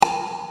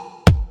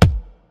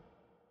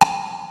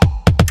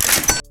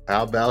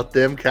How about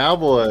them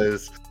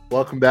Cowboys?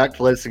 Welcome back to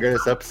the latest and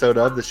greatest episode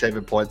of the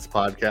Shaving Points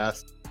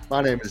podcast.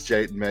 My name is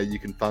Jayden May. You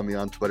can find me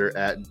on Twitter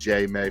at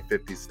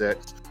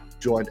JMay56.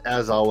 Joined,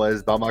 as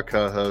always, by my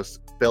co-host,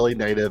 Philly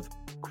native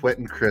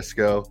Quentin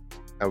Crisco.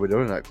 How we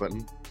doing tonight,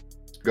 Quentin?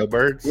 Go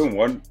Birds!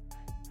 I'm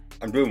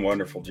doing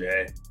wonderful,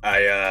 Jay.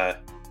 I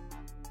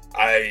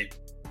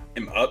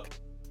am up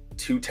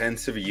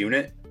 0.2 of a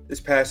unit this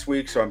past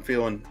week, so I'm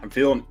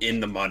feeling in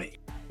the money.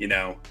 You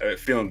know,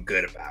 feeling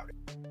good about it.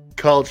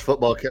 College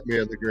football kept me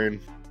in the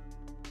green.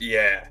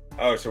 Yeah.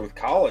 Oh, so with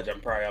college,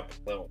 I'm probably up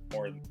a little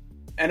more.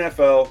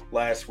 NFL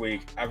last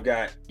week, I've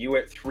got you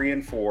at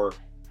 3-4,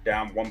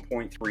 down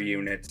 1.3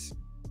 units.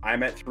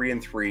 I'm at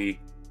 3-3,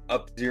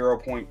 up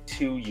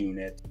 0.2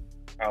 units.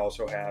 I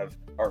also have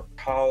our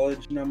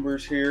college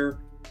numbers here.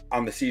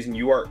 On the season,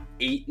 you are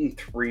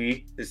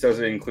 8-3. This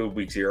doesn't include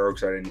week 0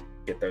 because I didn't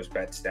get those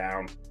bets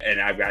down.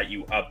 And I've got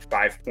you up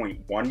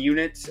 5.1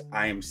 units.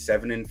 I am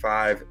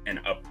 7-5 and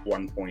up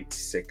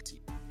 1.6 units.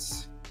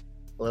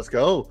 Let's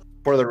go.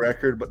 For the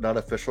record, but not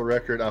official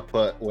record, I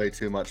put way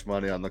too much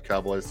money on the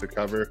Cowboys to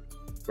cover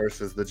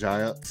versus the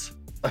Giants.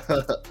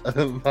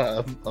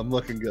 I'm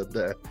looking good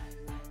there.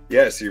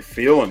 Yes, you're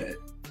feeling it.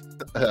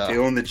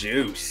 Feeling the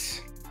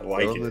juice. I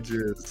like feeling it. The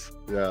juice.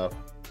 Yeah,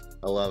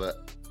 I love it.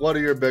 What are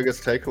your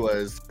biggest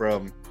takeaways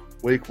from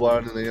week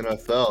 1 in the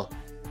NFL?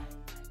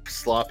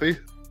 Sloppy?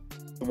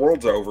 The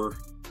world's over.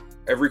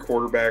 Every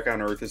quarterback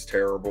on earth is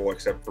terrible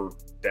except for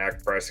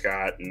Dak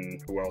Prescott,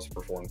 and who else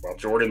performed well?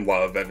 Jordan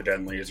Love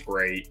evidently is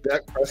great.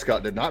 Dak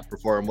Prescott did not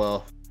perform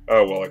well.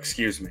 Oh, well,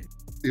 excuse me.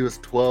 He was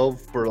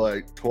 12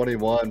 for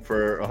 21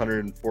 for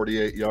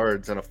 148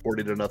 yards and a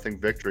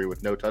 40-0 victory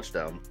with no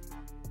touchdown.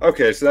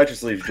 Okay, so that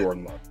just leaves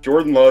Jordan Love.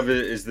 Jordan Love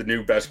is the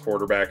new best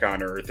quarterback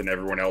on earth, and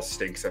everyone else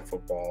stinks at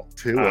football.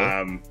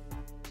 Tua.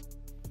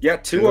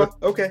 Tua.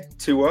 Okay,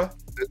 Tua.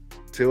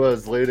 Tua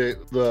is leading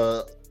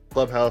the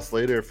clubhouse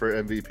leader for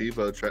MVP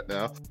votes right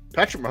now.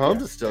 Patrick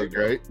Mahomes is still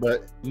great,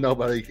 but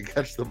nobody can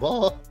catch the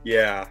ball.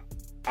 Yeah.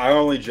 I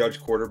only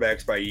judge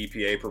quarterbacks by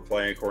EPA per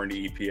play. According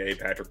to EPA,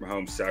 Patrick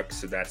Mahomes sucks,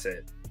 so that's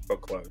it.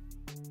 Book closed.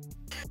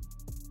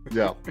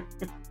 Yeah.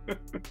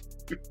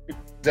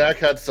 Dak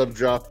had some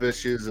drop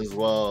issues as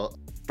well.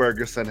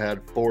 Ferguson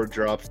had 4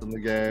 drops in the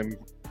game.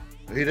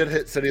 He did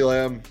hit CeeDee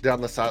Lamb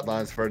down the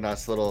sidelines for a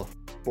nice little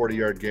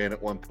 40-yard gain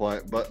at one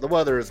point, but the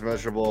weather is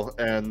miserable,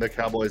 and the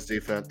Cowboys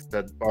defense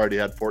had already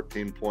had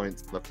 14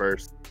 points in the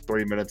first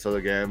 3 minutes of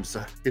the game,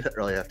 so he didn't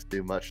really have to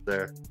do much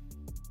there.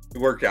 It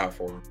worked out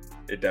for him.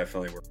 It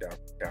definitely worked out for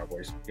the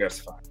Cowboys. Yes,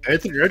 fine.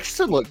 Anthony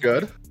Richardson looked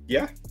good.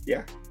 Yeah.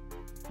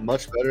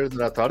 Much better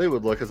than I thought he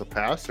would look as a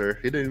passer.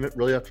 He didn't even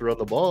really have to run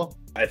the ball.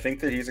 I think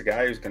that he's a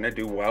guy who's going to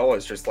do well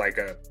as just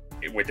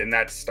within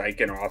that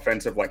Steichen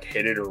offensive,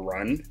 hit it or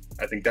run.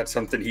 I think that's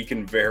something he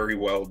can very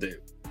well do.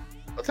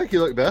 I think he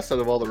looked best out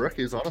of all the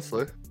rookies,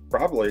 honestly.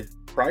 Probably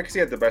because he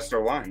had the best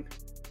O-line.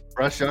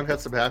 Bryce Young had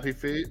some happy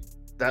feet.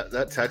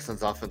 That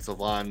Texans offensive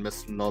line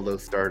missing all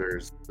those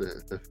starters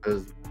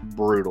is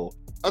brutal.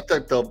 I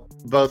think they'll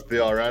both be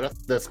all right.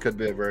 This could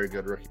be a very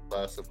good rookie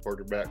class of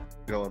quarterback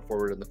going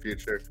forward in the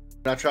future.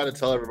 And I try to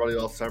tell everybody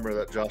all summer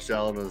that Josh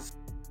Allen is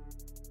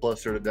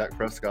closer to Dak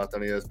Prescott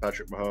than he is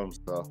Patrick Mahomes.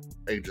 So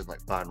age is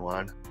like fine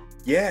wine.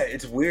 Yeah,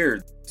 it's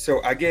weird.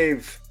 So I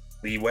gave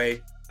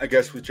leeway, I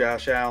guess, with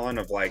Josh Allen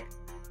of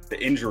the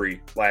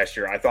injury last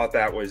year. I thought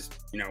that was,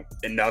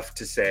 enough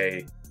to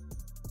say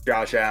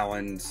Josh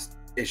Allen's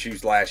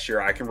issues last year.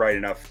 I can write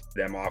enough of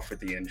them off with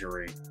the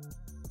injury.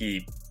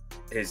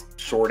 His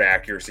short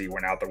accuracy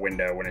went out the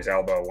window when his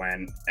elbow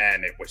went,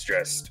 and it was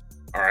just,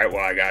 all right,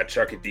 well, I got to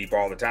chuck it deep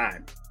all the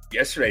time.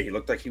 Yesterday, he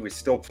looked like he was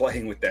still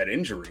playing with that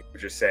injury.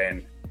 Just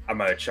saying, I'm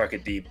going to chuck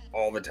it deep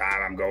all the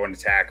time. I'm going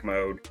attack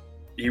mode.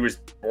 He was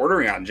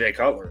bordering on Jay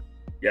Cutler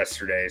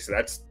yesterday, so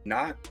that's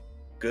not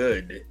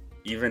good,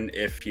 even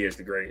if he is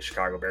the greatest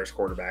Chicago Bears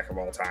quarterback of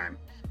all time.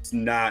 It's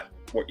not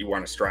what you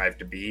want to strive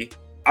to be.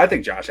 I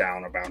think Josh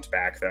Allen will bounce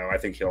back, though. I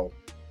think he'll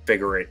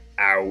figure it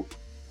out.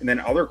 And then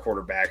other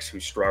quarterbacks who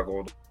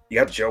struggled, you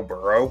got Joe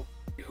Burrow.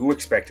 Who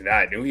expected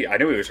that? I knew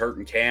he was hurt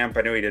in camp.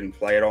 I knew he didn't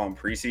play at all in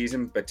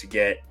preseason, but to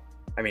get,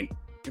 pretty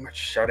much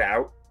shut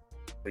out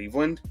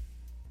Cleveland,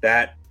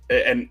 that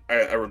and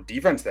a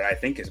defense that I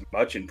think is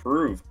much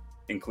improved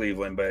in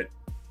Cleveland, but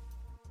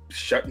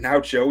shutting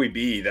out Joey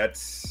B,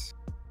 that's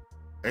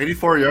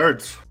 84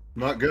 yards.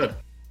 Not good.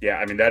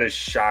 Yeah, that is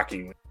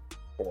shockingly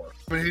poor.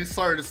 He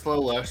started slow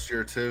last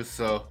year too,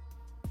 so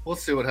we'll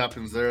see what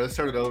happens there. They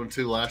started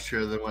 0-2 last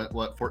year. They went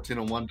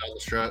 14-1 down the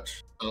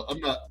stretch. So I'm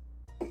not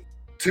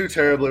too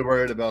terribly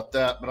worried about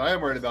that, but I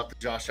am worried about the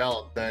Josh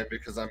Allen thing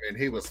because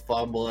he was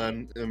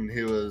fumbling and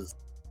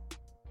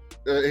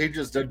he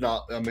just did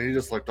not. He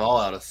just looked all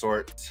out of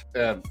sorts.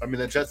 And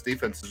the Jets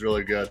defense is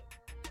really good,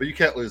 but you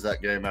can't lose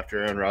that game after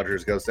Aaron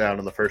Rodgers goes down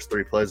in the first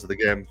 3 plays of the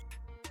game.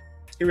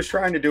 He was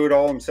trying to do it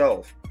all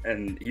himself,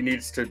 and he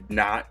needs to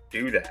not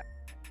do that.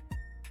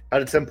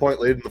 Had a 10-point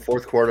lead in the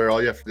fourth quarter.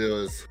 All you have to do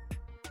is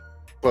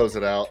close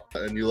it out,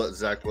 and you let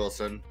Zach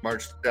Wilson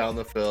march down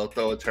the field,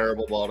 throw a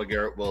terrible ball to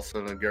Garrett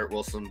Wilson, and Garrett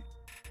Wilson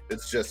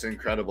it's just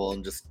incredible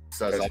and just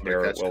says Because I'm going to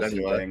Garrett catch it Wilson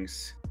anyway.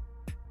 things.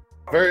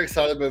 Very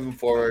excited moving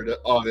forward.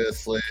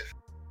 Obviously,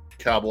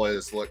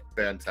 Cowboys look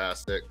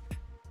fantastic,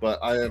 but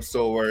I am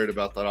still worried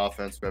about that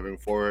offense moving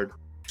forward.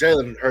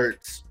 Jalen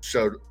Hurts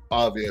showed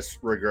obvious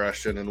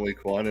regression in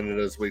week 1, and it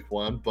is week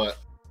 1. But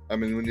I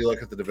mean, when you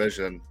look at the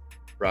division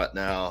right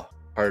now,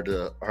 hard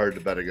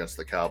to bet against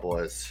the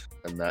Cowboys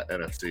in that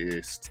NFC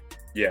East.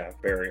 Yeah,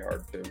 very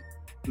hard to.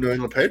 New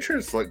England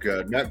Patriots look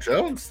good. Mac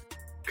Jones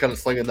kind of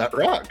slinging that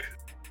rock.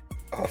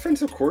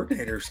 Offensive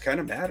coordinators kind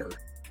of matter.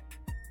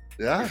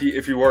 Yeah.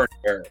 If you weren't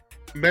aware.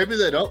 Maybe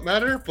they don't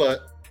matter,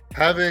 but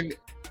having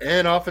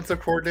an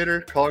offensive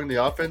coordinator calling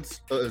the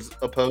offense as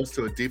opposed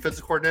to a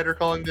defensive coordinator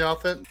calling the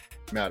offense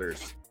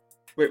matters.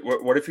 Wait,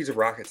 what if he's a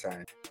rocket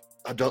scientist?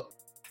 I don't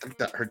think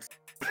that hurts.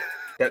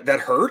 That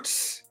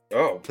hurts?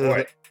 Oh,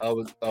 boy. I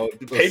would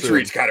The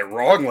Patriots got it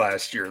wrong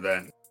last year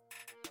then.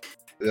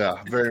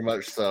 Yeah, very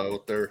much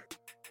so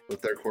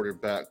with their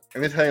quarterback.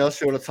 Anything else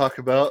you want to talk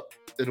about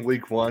in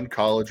week 1,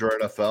 college or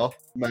NFL?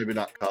 Maybe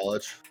not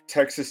college.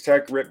 Texas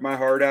Tech ripped my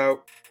heart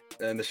out,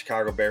 and the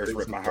Chicago Bears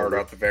ripped my heart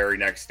out the very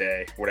next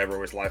day, whatever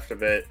was left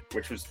of it,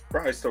 which was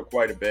probably still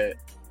quite a bit.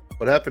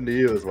 What happened to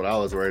you is what I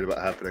was worried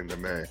about happening to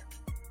me.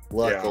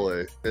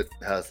 Luckily, it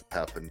hasn't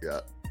happened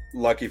yet.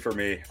 Lucky for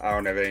me, I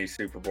don't have any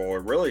Super Bowl or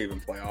really even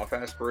playoff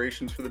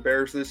aspirations for the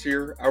Bears this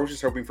year. I was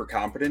just hoping for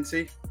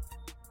competency.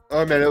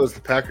 I mean, it was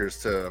the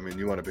Packers, too. I mean,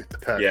 you want to beat the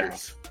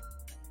Packers.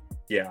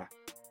 Yeah.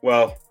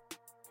 Well,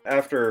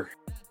 after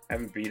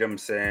haven't beat them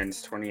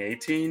since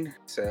 2018,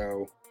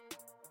 so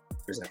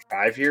was that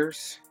 5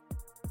 years?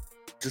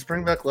 Just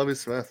bring back Lovie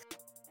Smith.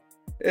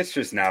 It's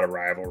just not a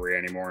rivalry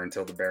anymore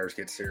until the Bears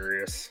get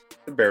serious.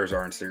 The Bears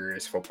aren't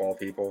serious football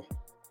people.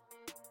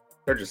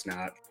 They're just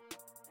not.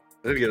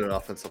 They'd get an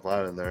offensive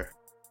line in there.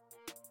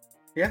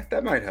 Yeah,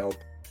 that might help.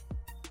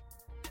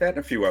 That and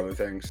a few other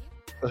things.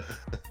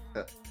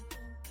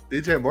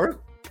 DJ Moore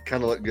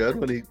kind of looked good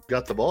when he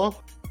got the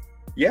ball.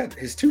 Yeah,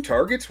 his 2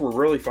 targets were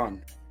really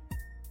fun.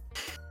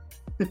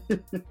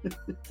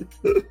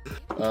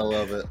 I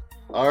love it.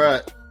 All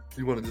right.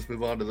 You want to just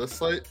move on to this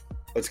slate?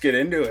 Let's get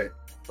into it.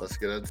 Let's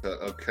get into it.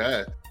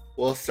 Okay.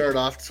 We'll start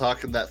off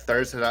talking that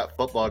Thursday night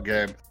football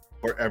game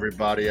for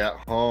everybody at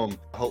home.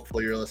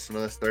 Hopefully you're listening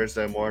to this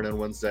Thursday morning,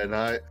 Wednesday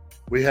night.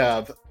 We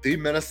have the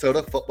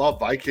Minnesota Football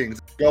Vikings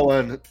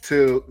going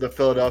to the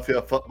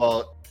Philadelphia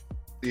Football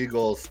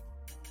Eagles,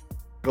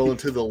 going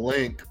to the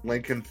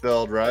Lincoln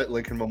Field, right?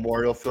 Lincoln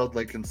Memorial Field,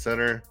 Lincoln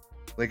Center,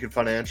 Lincoln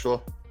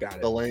Financial. Got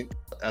it. The Link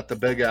at the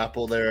Big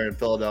Apple there in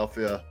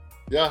Philadelphia.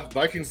 Yeah,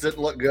 Vikings didn't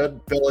look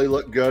good. Philly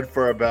looked good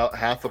for about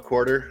half a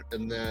quarter,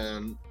 and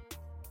then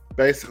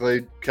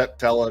basically kept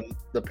telling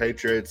the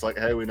Patriots, like,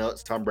 hey, we know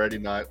it's Tom Brady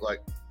night.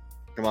 Like,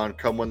 come on,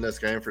 come win this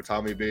game for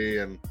Tommy B.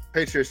 And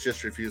Patriots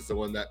just refused to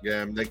win that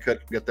game. They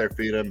couldn't get their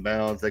feet in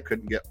bounds. They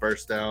couldn't get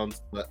first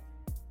downs. But,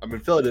 I mean,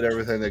 Philly did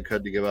everything they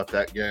could to give up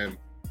that game.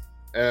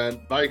 And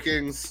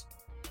Vikings,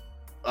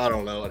 I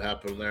don't know what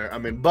happened there. I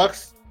mean,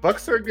 Bucks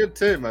are a good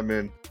team. I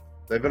mean,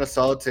 they've been a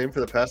solid team for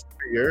the past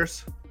 3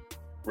 years.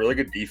 Really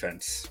good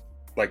defense.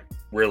 Like,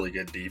 really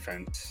good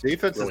defense.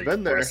 Defense really has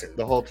been impressive. there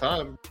the whole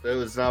time. It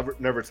was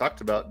never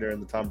talked about during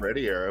the Tom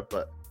Brady era,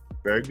 but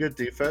very good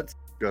defense,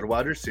 good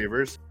wide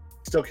receivers.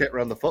 Still can't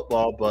run the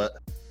football, but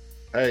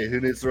hey, who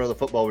needs to run the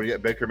football when you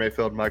get Baker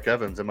Mayfield and Mike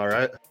Evans? Am I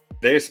right?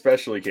 They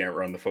especially can't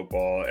run the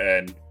football,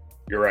 and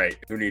you're right.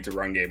 Who needs a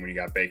run game when you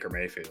got Baker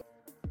Mayfield?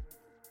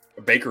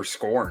 A Baker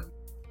scoring.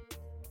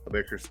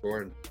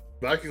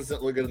 Vikings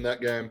didn't look good in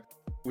that game.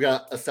 We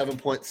got a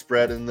 7-point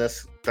spread in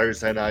this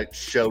Thursday night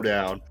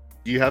showdown.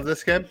 Do you have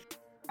this game?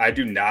 I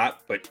do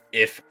not, but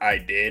if I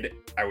did,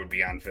 I would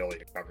be on Philly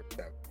to cover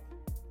that.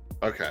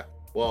 Okay.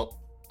 Well,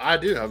 I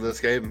do have this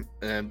game,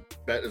 and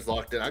bet is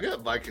locked in. I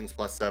got Vikings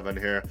 +7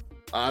 here.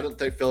 I don't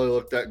think Philly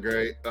looked that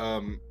great.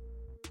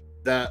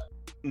 That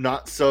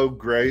not so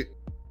great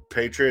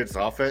Patriots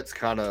offense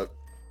kind of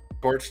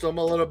torched them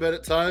a little bit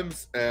at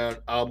times, and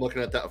I'm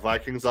looking at that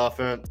Vikings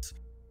offense.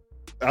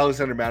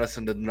 Alexander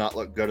Madison did not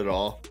look good at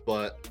all,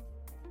 but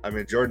I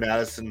mean, Jordan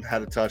Addison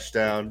had a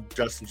touchdown.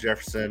 Justin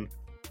Jefferson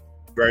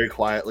very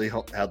quietly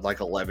had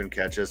like 11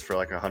 catches for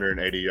like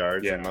 180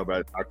 yards, and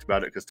nobody talked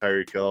about it because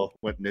Tyreek Hill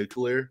went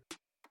nuclear.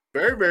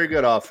 Very, very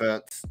good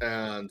offense,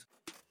 and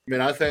I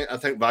mean, I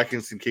think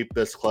Vikings can keep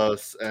this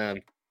close,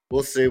 and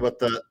we'll see what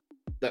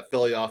that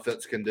Philly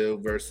offense can do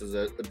versus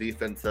a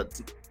defense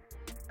that's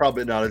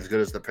probably not as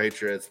good as the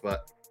Patriots.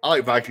 But I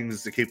like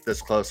Vikings to keep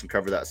this close and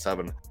cover that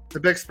 7. It's a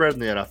big spread in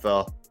the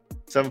NFL.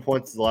 7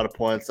 points is a lot of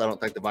points. I don't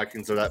think the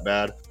Vikings are that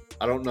bad.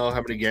 I don't know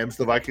how many games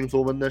the Vikings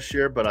will win this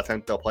year, but I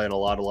think they'll play in a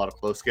lot of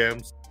close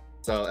games.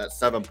 So at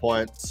 7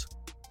 points,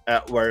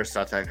 at worst,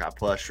 I think I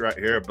push right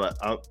here, but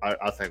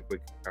I think we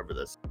can cover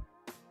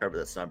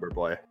this number,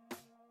 boy.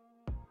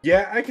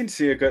 Yeah, I can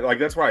see it good. Like,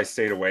 that's why I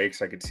stayed away,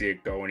 because I could see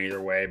it going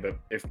either way. But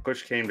if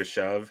push came to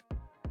shove,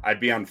 I'd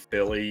be on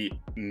Philly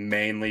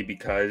mainly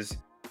because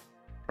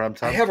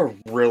I have a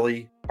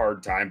really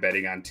hard time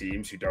betting on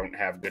teams who don't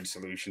have good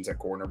solutions at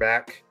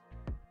cornerback.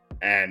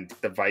 And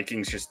the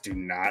Vikings just do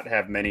not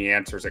have many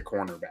answers at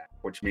cornerback,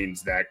 which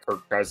means that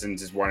Kirk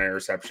Cousins is one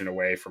interception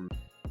away from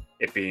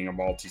it being a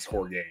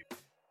multi-score game.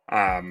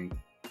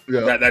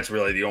 That's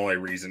really the only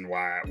reason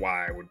why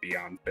I would be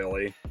on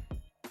Philly.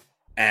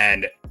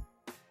 And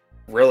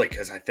really,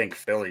 because I think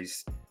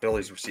Philly's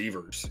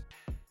receivers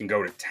can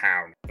go to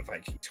town on the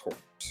Vikings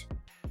corners.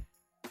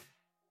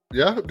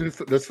 Yeah,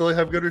 does Philly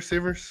have good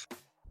receivers?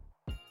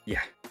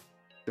 Yeah.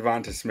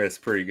 Devonta Smith's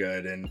pretty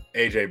good, and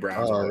A.J.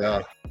 Brown's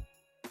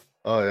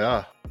Oh,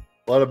 yeah.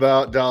 What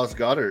about Dallas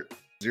Goedert?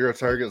 0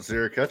 targets,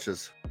 0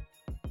 catches.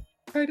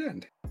 Tight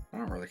end. I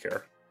don't really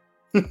care.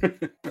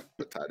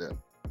 Tight end.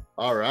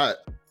 All right.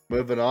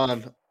 Moving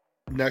on.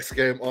 Next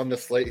game on the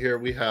slate here,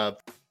 we have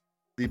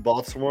the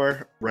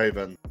Baltimore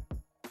Ravens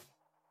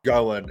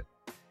going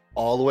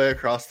all the way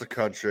across the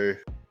country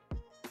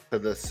to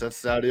the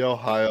Cincinnati,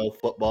 Ohio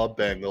football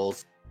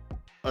Bengals.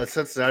 A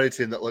Cincinnati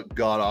team that looked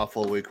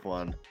god-awful week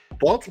 1.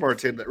 Baltimore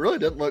team that really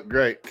didn't look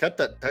great. Kept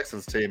that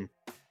Texans team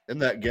in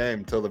that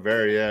game till the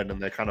very end,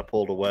 and they kind of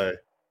pulled away.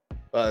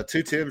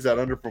 Two teams that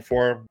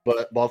underperformed,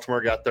 but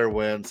Baltimore got their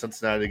win.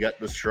 Cincinnati got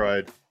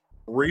destroyed.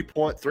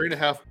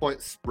 3.5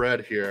 point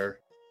spread here.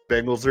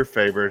 Bengals are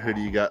favored. Who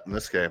do you got in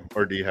this game,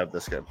 or do you have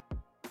this game?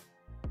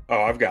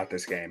 Oh, I've got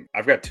this game.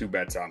 I've got 2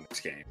 bets on this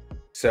game.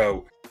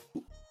 So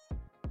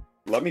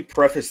let me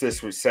preface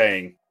this with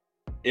saying,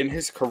 in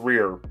his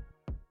career,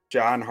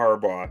 John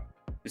Harbaugh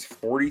is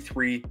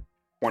 43,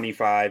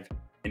 25,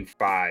 and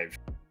 5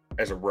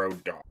 as a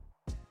road dog.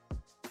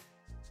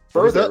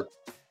 Further,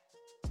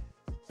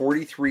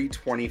 43,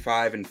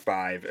 25, and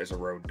 5 as a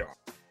road dog.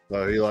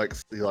 No, he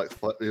likes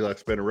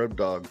being a road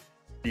dog.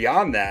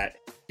 Beyond that,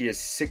 he is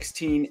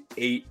 16,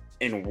 8,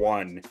 and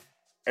 1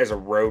 as a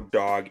road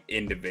dog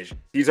in division.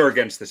 These are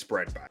against the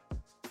spread, by the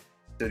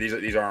way. So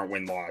these aren't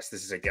win-loss.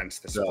 This is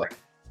against the spread.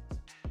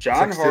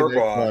 John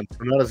Harbaugh,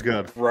 not as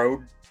good.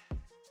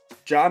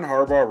 John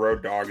Harbaugh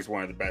road dog is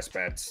one of the best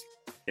bets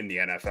in the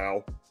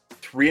NFL.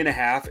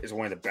 3.5 is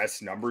one of the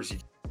best numbers you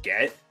can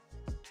get.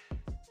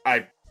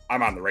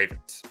 I'm on the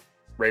Ravens.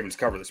 Ravens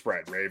cover the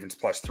spread. Ravens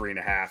plus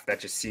 3.5. That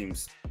just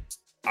seems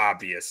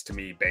obvious to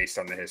me based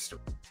on the history.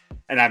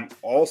 And I'm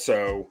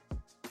also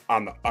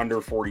on the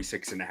under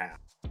 46.5.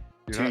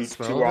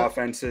 Two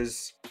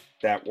offenses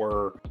that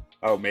were,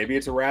 maybe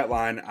it's a rat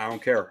line. I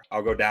don't care.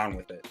 I'll go down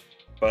with it.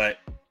 But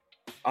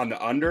on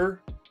the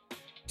under,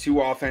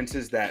 2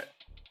 offenses that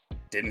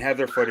didn't have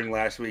their footing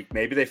last week.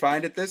 Maybe they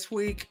find it this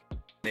week.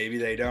 Maybe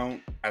they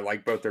don't. I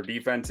like both their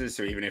defenses,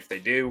 so even if they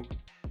do,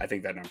 I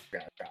think that number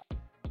got.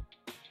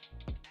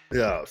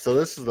 Yeah, so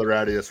this is the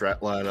rattiest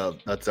rat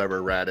lineup that's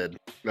ever ratted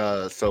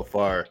so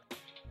far.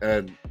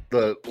 And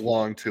the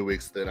long 2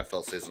 weeks of the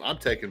NFL season. I'm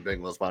taking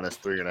Bengals minus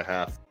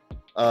 3.5.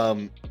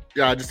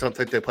 I just don't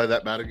think they play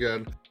that bad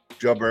again.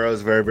 Joe Burrow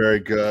is very, very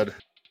good.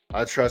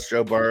 I trust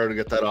Joe Burrow to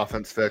get that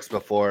offense fixed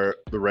before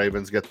the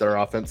Ravens get their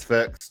offense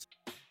fixed.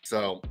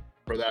 So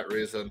for that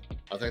reason,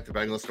 I think the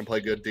Bengals can play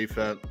good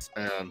defense,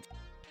 and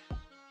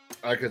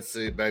I could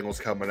see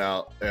Bengals coming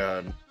out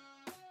and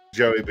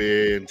Joey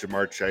B and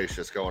Jamar Chase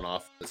just going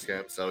off this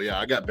game. So yeah,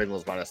 I got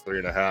Bengals minus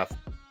 3.5.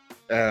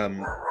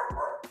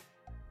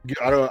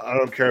 I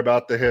don't care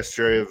about the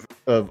history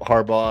of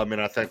Harbaugh. I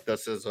mean, I think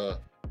this is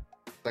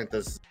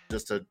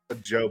just a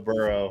Joe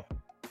Burrow.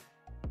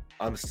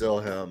 I'm still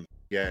him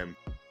game.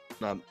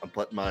 I'm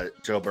putting my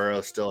Joe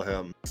Burrow still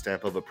him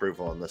stamp of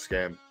approval in this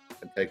game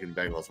and taking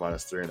Bengals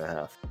minus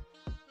 3.5.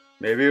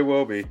 Maybe it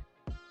will be,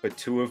 but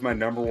 2 of my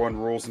number 1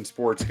 rules in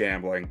sports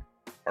gambling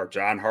are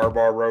John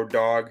Harbaugh road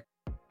dog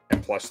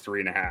and plus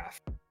 3.5.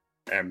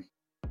 And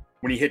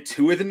when you hit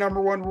 2 of the number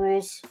 1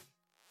 rules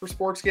for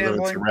sports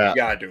gambling, you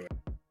gotta do it.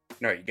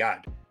 No, you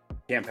got to.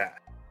 Can't pass.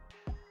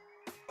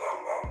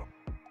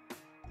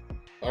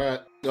 All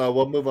right.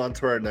 We'll move on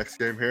to our next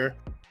game here.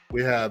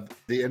 We have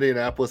the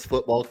Indianapolis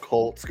football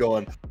Colts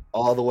going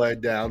all the way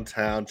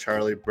downtown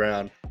Charlie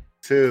Brown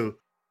to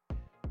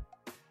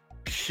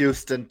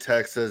Houston,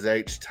 Texas,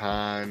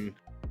 H-Town.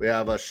 We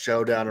have a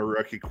showdown of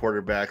rookie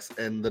quarterbacks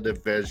in the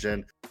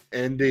division.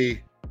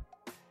 Indy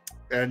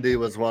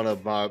was one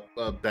of my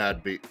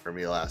bad beat for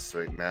me last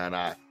week, man.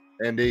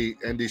 Indy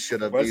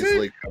should have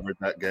easily covered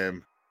that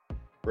game.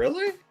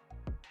 Really?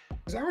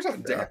 Because I was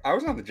on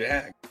the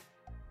Jag.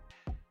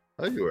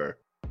 Oh, you were.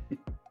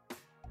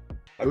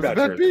 I'm not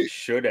sure they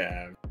should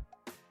have.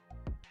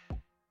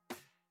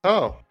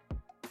 Oh.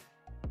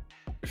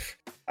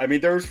 I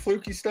mean, there was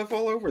fluky stuff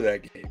all over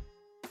that game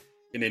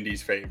in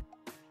Indy's favor.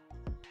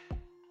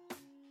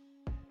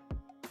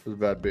 It was a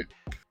bad beat.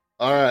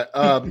 All right.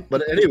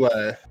 But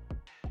anyway,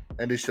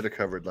 Indy should have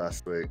covered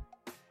last week.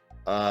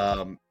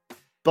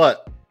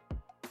 But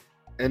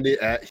Indy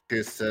at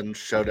Houston,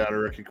 showdown of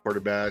rookie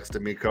quarterbacks,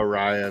 D'Amico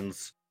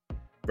Ryans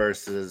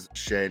versus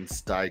Shane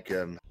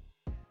Steichen.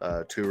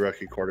 2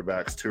 rookie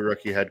quarterbacks, 2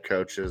 rookie head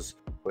coaches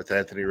with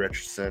Anthony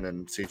Richardson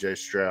and CJ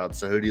Stroud.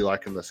 So who do you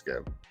like in this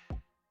game?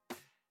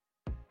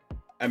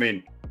 I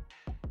mean,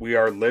 we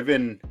are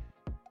living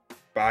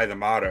by the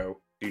motto,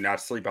 do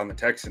not sleep on the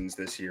Texans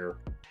this year.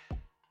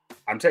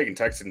 I'm taking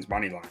Texans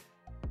money line.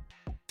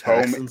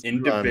 Home Texans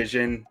in run.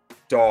 division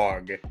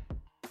dog.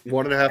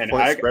 1.5 And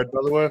point spread, by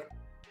the way.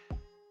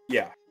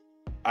 Yeah.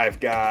 I've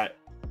got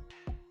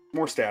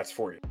more stats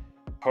for you.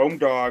 Home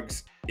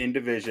dogs in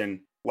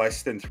division,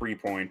 less than 3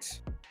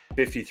 points,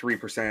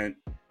 53%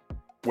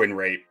 win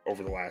rate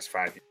over the last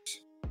 5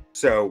 years.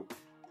 So,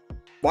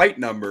 light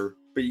number,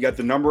 but you got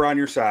the number on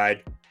your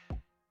side.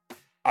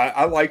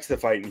 I liked the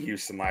fight in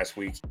Houston last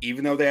week,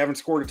 even though they haven't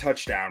scored a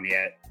touchdown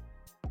yet.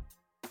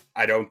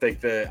 I don't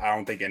think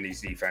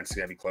Indy's defense is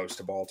going to be close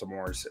to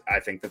Baltimore's. I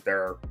think that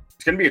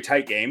it's going to be a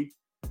tight game,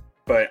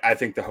 but I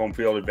think the home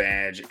field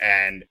advantage,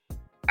 and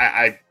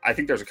I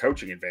think there's a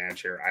coaching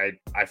advantage here.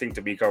 I think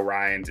DeMeco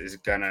Ryans is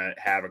going to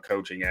have a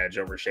coaching edge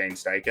over Shane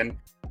Steichen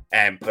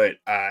and put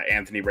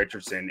Anthony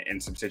Richardson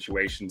in some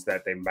situations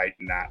that they might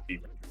not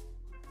be.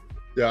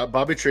 Yeah,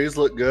 Bobby Trees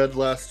looked good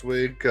last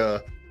week.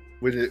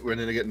 We need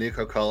to get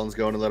Nico Collins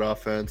going in that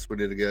offense. We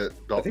need to get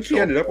Dalton I think he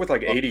ended up with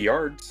like 80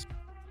 yards.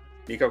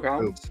 Nico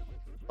Collins.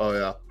 Oh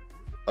yeah.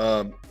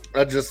 I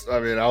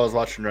was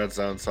watching Red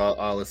Zone, so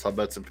I only saw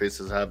bits and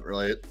pieces.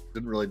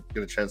 Didn't really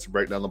get a chance to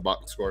break down the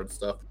box score and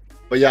stuff.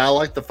 But yeah, I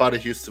like the fight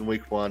of Houston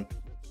week 1.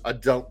 I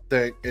don't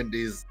think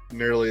Indy's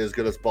nearly as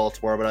good as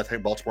Baltimore, but I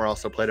think Baltimore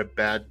also played a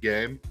bad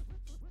game.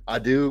 I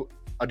do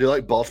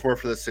like Baltimore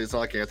for this season.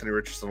 I like Anthony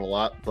Richardson a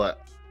lot,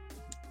 but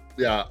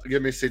yeah,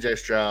 give me CJ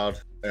Stroud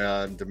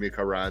and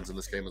DeMeco Ryans in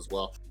this game as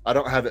well. I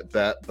don't have it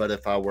bet, but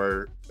if I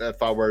were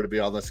to be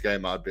on this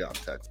game, I'd be on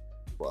Texas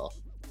as well.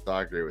 So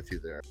I agree with you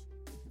there.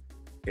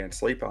 Can't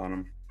sleep on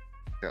them.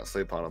 Can't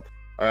sleep on them.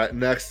 All right,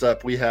 next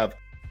up we have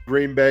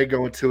Green Bay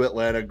going to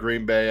Atlanta.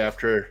 Green Bay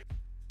after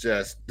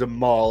just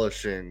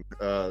demolishing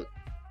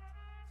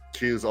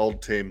Q's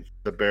old team,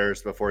 the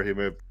Bears, before he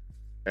moved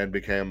and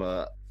became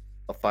a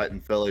fighting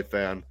Philly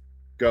fan,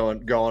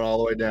 going all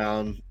the way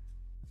down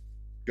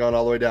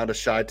to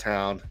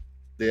Chi-Town,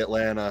 the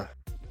Atlanta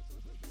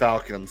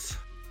Falcons.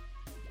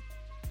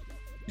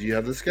 Do you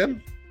have this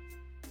game?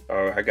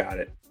 Oh, I got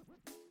it.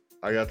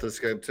 I got this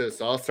game too,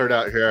 so I'll start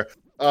out here.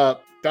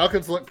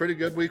 Falcons look pretty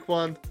good week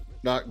 1.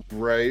 Not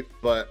great,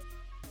 but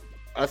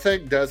I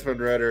think Desmond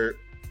Ridder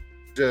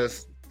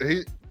he's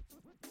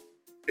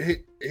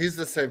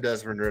the same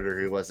Desmond Ridder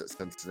he was at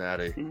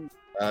Cincinnati.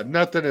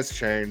 Nothing has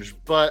changed,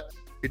 but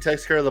he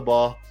takes care of the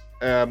ball.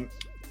 I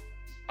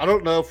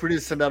don't know if we need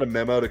to send out a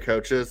memo to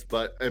coaches,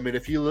 but I mean,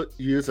 if you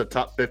use a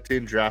top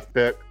 15 draft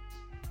pick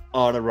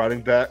on a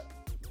running back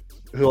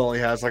who only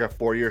has like a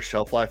 4-year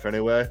shelf life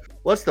anyway,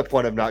 what's the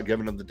point of not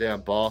giving him the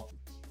damn ball?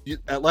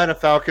 Atlanta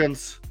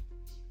Falcons,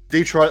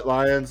 Detroit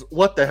Lions,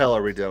 what the hell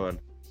are we doing?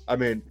 I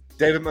mean,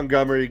 David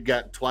Montgomery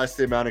got twice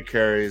the amount of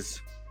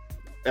carries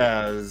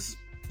as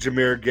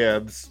Jahmyr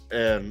Gibbs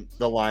in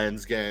the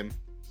Lions game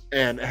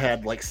and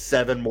had like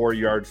 7 more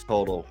yards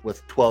total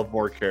with 12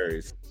 more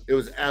carries. It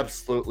was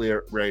absolutely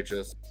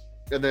outrageous.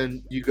 And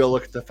then you go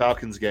look at the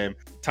Falcons game.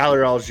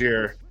 Tyler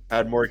Algier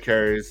had more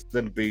carries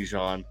than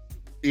Bijan,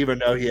 even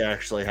though he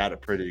actually had a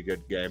pretty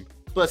good game.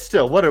 But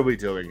still, what are we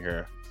doing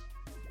here?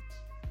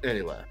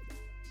 Anyway,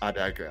 I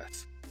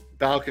digress.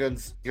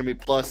 Falcons going to be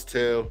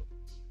 +2.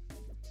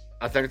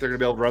 I think they're going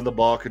to be able to run the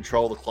ball,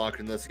 control the clock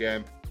in this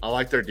game. I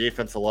like their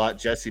defense a lot.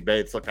 Jesse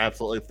Bates looked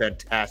absolutely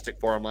fantastic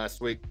for them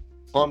last week.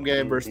 Home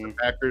game versus the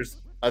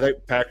Packers. I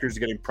think Packers are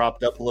getting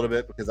propped up a little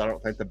bit because I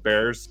think the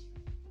Bears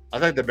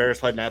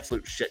played an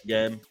absolute shit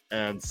game.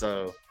 And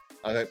so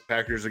I think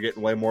Packers are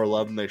getting way more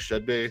love than they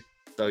should be.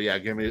 So yeah,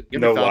 give me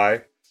no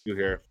lie. You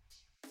here.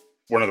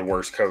 One of the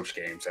worst coach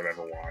games I've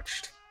ever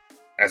watched.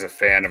 As a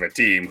fan of a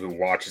team who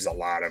watches a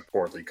lot of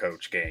poorly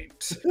coached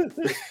games.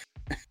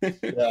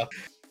 Yeah.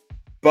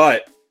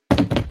 But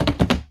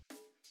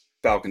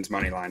Falcons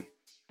money line.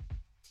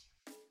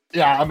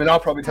 Yeah, I mean, I'll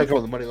probably take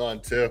over the money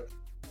line too.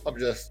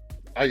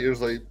 I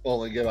usually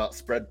only give out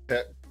spread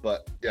pick,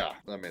 but yeah,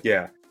 I mean.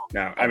 Yeah.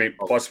 No, I mean,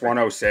 plus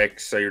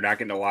 106, so you're not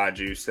getting a lot of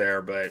juice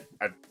there, but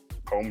a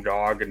home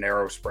dog, a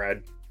narrow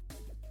spread,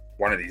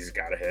 one of these has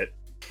got to hit.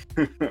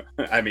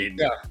 I mean.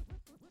 Yeah.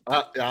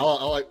 I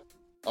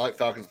like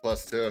Falcons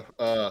 +2.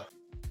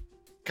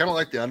 Kind of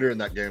like the under in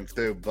that game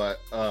too, but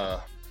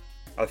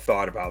I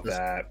thought about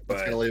that, but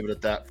just gonna leave it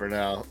at that for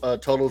now.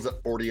 Total's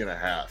at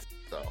 40.5.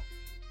 So,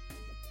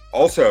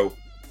 also,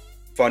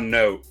 fun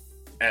note: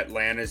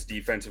 Atlanta's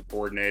defensive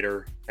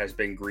coordinator has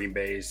been Green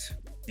Bay's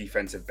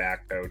defensive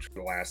back coach for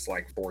the last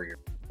 4 years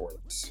before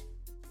this.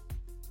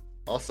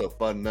 Also,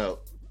 fun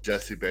note: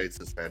 Jesse Bates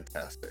is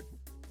fantastic.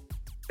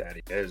 That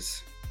he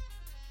is.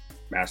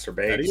 Master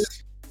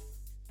Bates.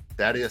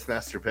 Thaddeus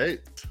Master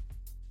Bates.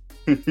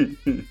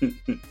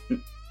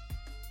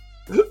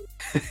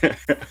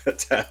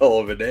 That's a hell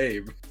of a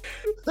name.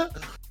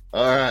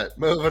 All right,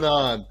 moving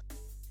on.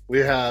 We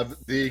have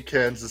the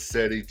Kansas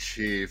City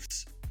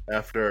Chiefs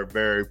after a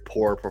very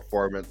poor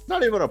performance.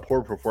 Not even a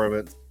poor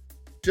performance,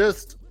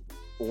 just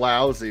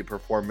lousy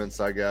performance,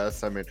 I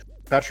guess. I mean,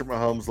 Patrick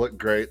Mahomes looked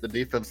great. The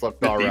defense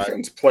looked all right. The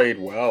defense played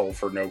well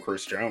for no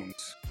Chris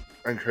Jones.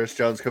 And Chris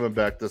Jones coming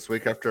back this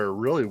week after a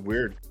really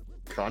weird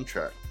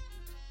contract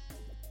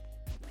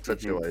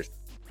situation.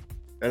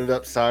 Ended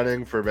up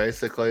signing for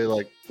basically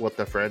what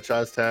the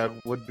franchise tag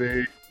would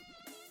be.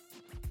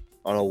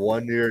 on a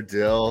 1-year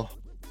deal.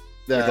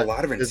 With a That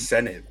lot of is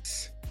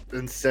incentives.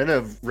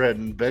 incentive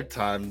ridden big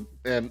time,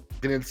 and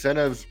the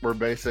incentives were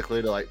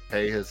basically to like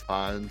pay his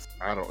fines.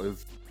 I don't know, it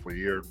was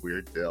a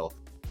weird deal.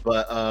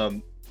 But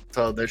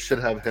so they should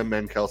have him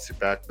and Kelsey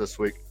back this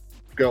week,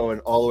 going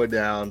all the way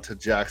down to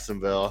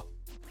Jacksonville,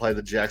 play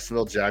the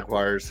Jacksonville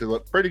Jaguars, who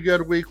look pretty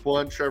good week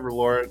 1. Trevor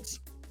Lawrence.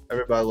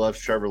 Everybody loves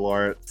Trevor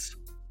Lawrence.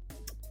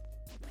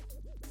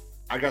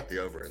 I got the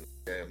over in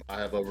the game. I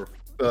have over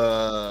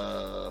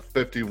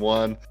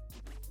 51.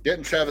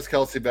 Getting Travis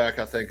Kelsey back,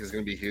 I think, is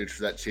going to be huge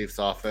for that Chiefs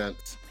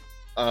offense.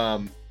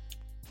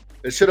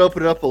 It should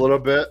open it up a little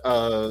bit.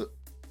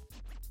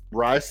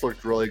 Rice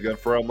looked really good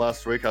for him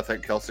last week. I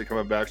think Kelsey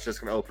coming back is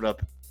just going to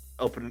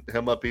open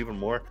him up even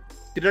more.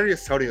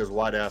 Kadarius Toney is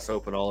wide ass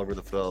open all over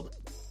the field.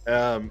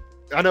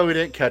 I know he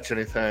didn't catch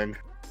anything,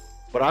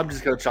 but I'm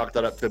just going to chalk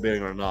that up to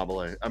being an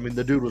anomaly. I mean,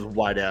 the dude was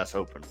wide ass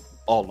open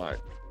all night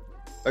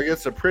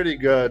against a pretty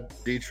good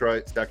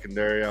Detroit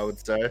secondary, I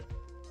would say.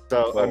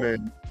 So, Well, I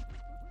mean,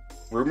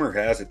 rumor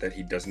has it that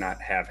he does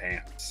not have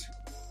hands,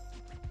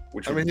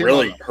 which I would mean,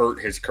 really hurt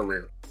his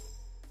career.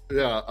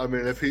 yeah, I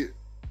mean, if he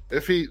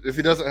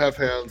doesn't have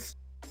hands,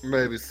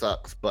 maybe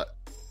sucks. But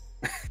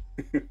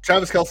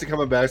Travis Kelsey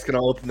coming back is going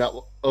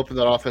to open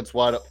that offense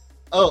wide up.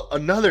 Oh,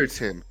 another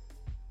team.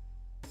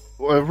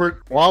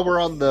 While we're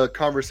on the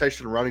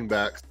conversation, of running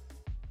backs,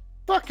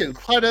 fucking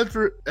Clyde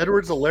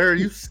Edwards-Helaire, are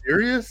you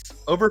serious?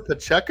 Over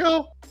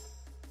Pacheco?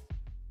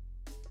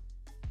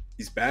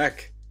 He's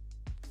back.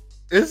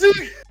 Is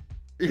he?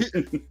 He's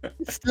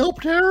still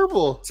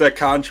terrible. It's that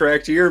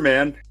contract year,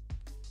 man.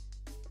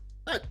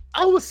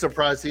 I was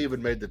surprised he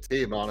even made the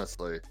team,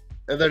 honestly.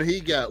 And then he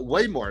got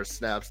way more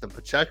snaps than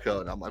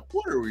Pacheco, and I'm like,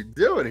 what are we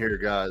doing here,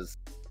 guys?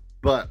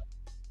 But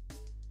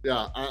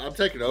yeah, I'm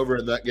taking over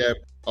in that game.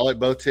 I like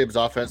both teams'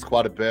 offense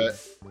quite a bit.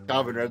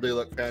 Calvin Ridley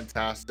looked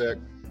fantastic.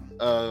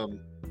 Can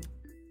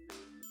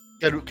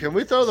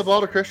we throw the ball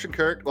to Christian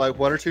Kirk like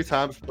 1 or 2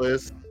 times,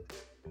 please?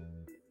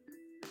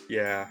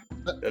 Yeah,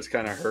 that's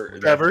kind of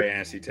hurt. That Trevor?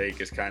 fantasy take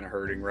is kind of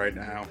hurting right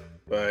now.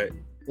 But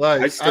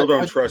Like, I still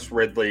don't trust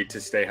Ridley to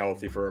stay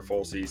healthy for a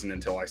full season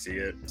until I see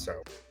it.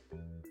 So,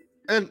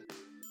 And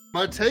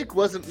my take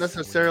wasn't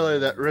necessarily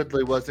that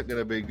Ridley wasn't going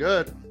to be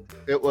good.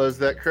 It was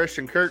that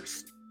Christian Kirk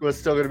was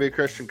still going to be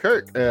Christian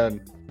Kirk.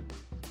 And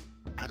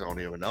I don't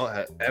even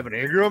know. Evan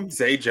Ingram?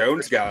 Zay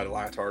Jones got a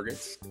lot of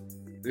targets.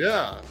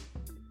 Yeah.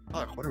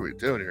 Fuck, what are we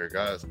doing here,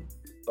 guys?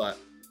 But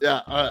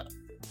yeah,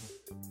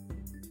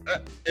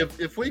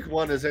 if week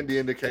 1 is any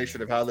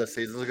indication of how this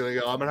season is going to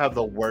go, I'm going to have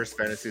the worst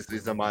fantasy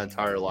season of my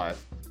entire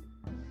life.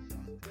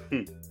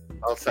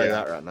 I'll say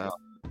that right now.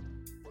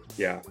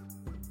 Yeah.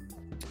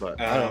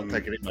 But I don't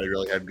think anybody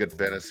really had good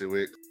fantasy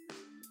week.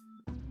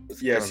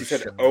 Yes, you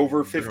said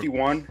over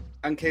 51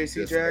 on KC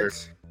Yes,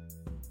 Jags.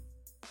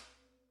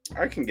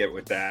 I can get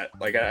with that.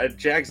 Like,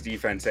 Jags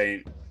defense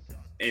ain't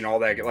all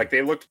that. Like,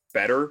 they looked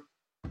better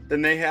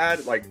than they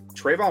had. Like,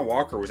 Trayvon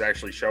Walker was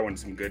actually showing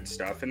some good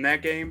stuff in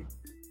that game.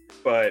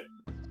 But,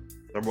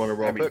 Number 1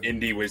 overall pick.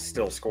 Indy was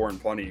still scoring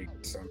plenty.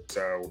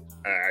 So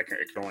I can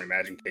only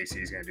imagine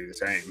KC's going to do the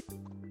same.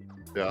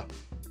 Yeah.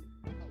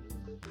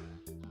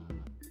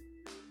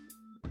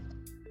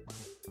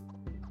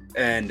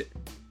 And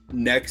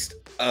next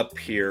up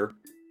here,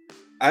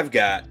 I've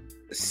got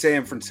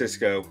San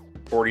Francisco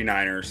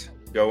 49ers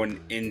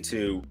going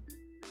into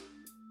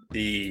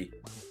I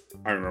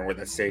don't remember what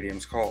that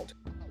stadium's called.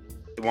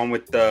 The one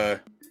with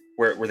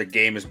where the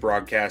game is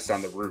broadcast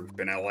on the roof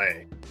in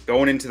LA.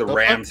 Going into the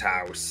Rams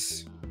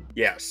house.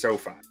 Yeah,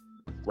 SoFi.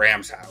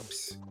 Rams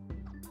house.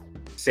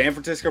 San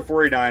Francisco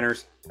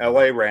 49ers,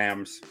 LA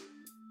Rams.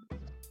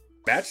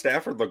 Matt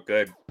Stafford looked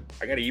good.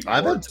 I got to eat my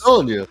I've been words.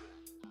 telling you.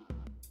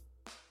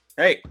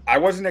 Hey, I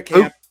wasn't at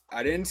camp.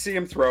 I didn't see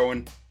him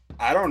throwing.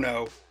 I don't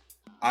know.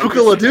 I'm Puka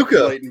just Laduka.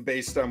 speculating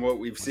based on what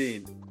we've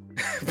seen.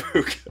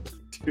 Puka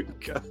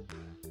Laduka.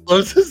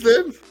 What's his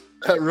name?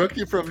 That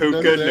rookie from Puka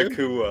Notre Dame?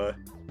 Nakua.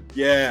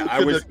 Yeah, Puka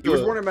he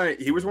was Nacua.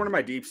 one of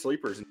my deep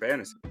sleepers in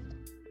fantasy.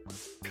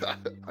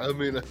 God, I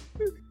mean,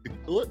 he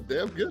looked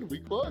damn good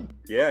week 1.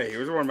 Yeah, he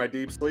was one of my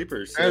deep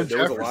sleepers. So Aaron there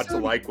was a lot to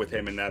Jefferson? like with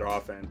him in that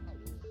offense.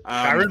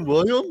 Kyron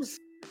Williams?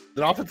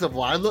 The offensive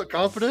line looked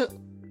confident?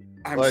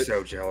 I'm like,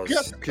 so jealous.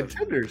 Yeah,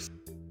 contenders.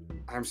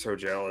 I'm so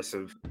jealous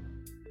of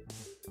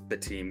the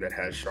team that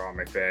has Sean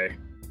McVay.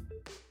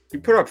 He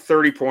put up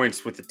 30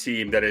 points with the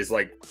team that is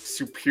like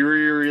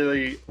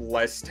superiorly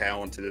less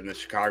talented than the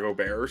Chicago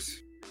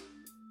Bears.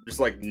 Just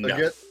like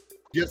nuts.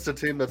 Gets a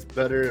team that's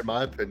better, in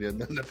my opinion,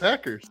 than the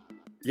Packers.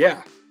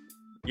 Yeah.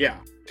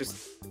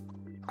 Just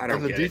I don't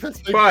And the get defense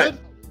it. big But good?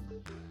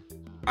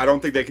 I don't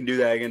think they can do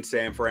that against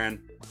San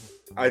Fran.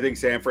 I think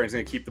San Fran's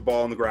going to keep the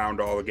ball on the ground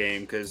all the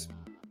game because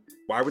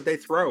why would they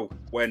throw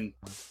when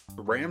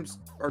the Rams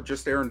are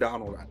just Aaron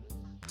Donald?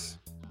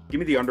 Give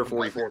me the under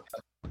 44.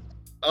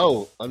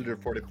 Oh, under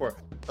 44.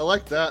 I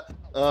like that.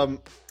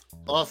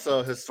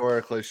 Also,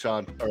 historically,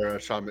 Sean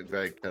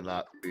McVay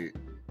cannot beat.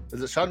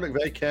 Is it Sean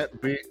McVay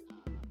can't beat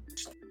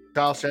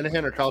Kyle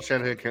Shanahan or Kyle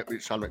Shanahan can't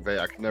beat Sean McVay?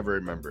 I can never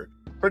remember.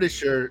 Pretty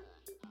sure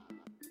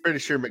pretty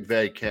sure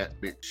McVay can't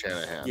beat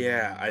Shanahan.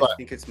 Yeah, I But-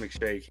 think it's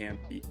McShay can't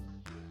beat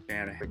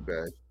Shanahan.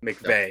 McVay.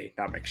 McVay,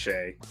 not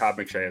McShay. Todd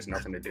McShay has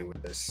nothing to do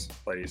with this,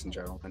 ladies and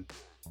gentlemen.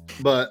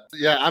 But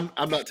yeah,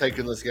 I'm not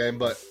taking this game.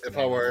 But if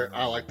I were,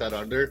 I like that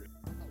under.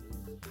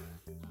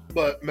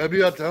 But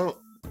maybe I don't.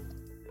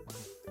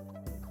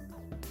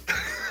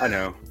 I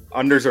know.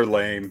 Unders are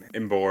lame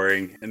and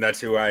boring, and that's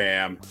who I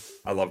am.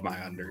 I love my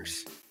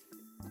unders.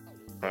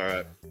 All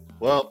right.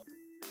 Well,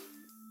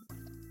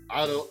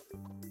 I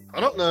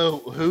don't know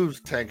who's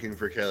tanking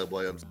for Caleb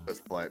Williams at this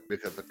point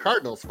because the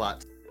Cardinals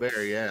fought to the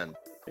very end,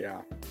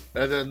 Yeah.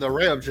 and then the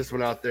Rams just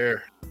went out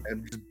there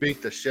and just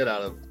beat the shit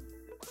out of.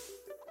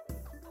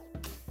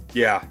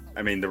 Yeah.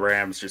 I mean, the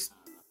Rams just,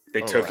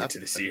 they Oh, took it to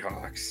the absolutely.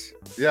 Seahawks.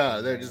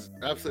 Yeah, they just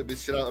absolutely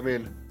beat shit out. I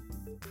mean,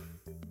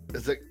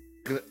 is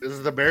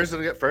the Bears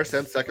gonna get first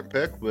and second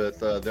pick with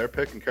their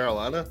pick in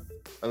Carolina,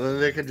 and then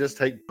they can just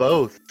take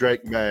both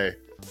Drake May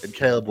and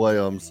Caleb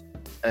Williams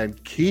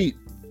and keep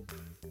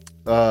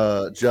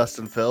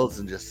Justin Fields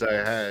and just say,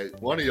 hey,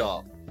 one of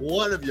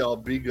y'all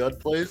be good,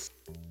 please.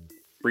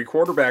 3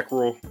 quarterback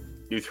rule.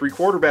 New 3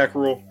 quarterback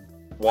rule.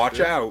 Watch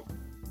Yeah. out.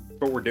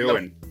 That's what we're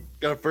doing.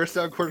 Got a first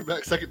down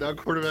quarterback, second down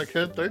quarterback,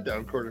 and third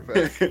down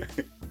quarterback.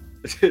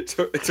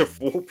 it's a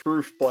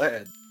foolproof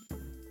plan.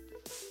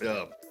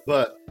 Yeah,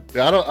 but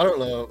yeah, I don't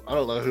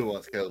know who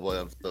wants Caleb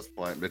Williams at this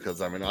point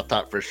because I mean I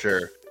thought for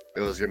sure it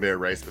was gonna be a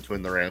race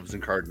between the Rams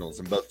and Cardinals,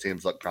 and both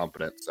teams look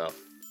competent. So,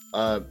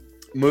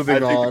 moving I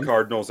think on. the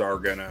Cardinals are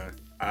gonna.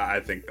 I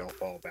think they'll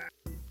fall back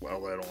a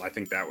little. I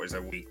think that was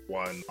a week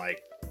 1,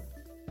 like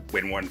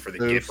win one for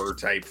the Oof. Gipper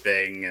type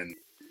thing, and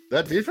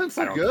That defense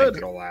I looked don't good. think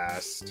it'll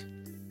last.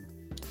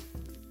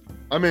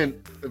 I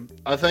mean,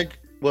 I think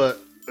what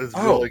is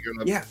Oh, really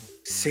gonna yeah.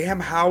 Sam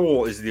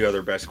Howell is the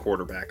other best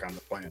quarterback on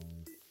the planet.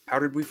 How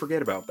did we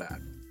forget about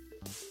that?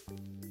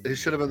 he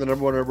should have been the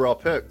number 1 overall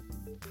pick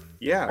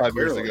Yeah, 5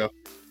 years clearly. ago.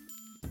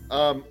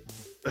 And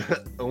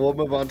we'll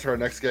move on to our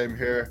next game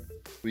here.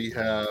 We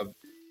have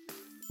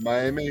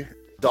Miami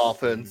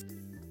Dolphins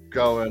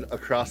going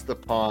across the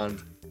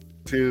pond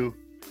to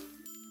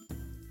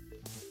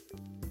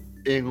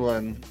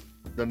England,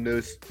 the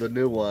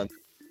new one,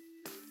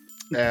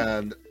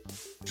 and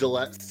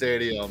Gillette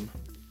Stadium,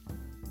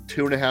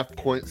 2.5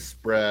 point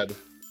spread.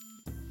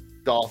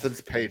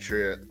 Dolphins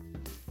Patriot.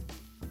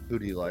 Who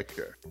do you like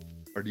here,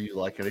 or do you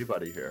like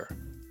anybody here?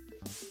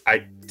 I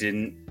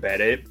didn't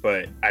bet it,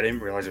 but I didn't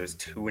realize it was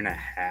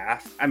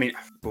 2.5. I mean,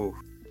 ooh.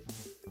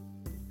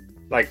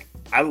 Like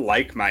I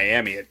like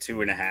Miami at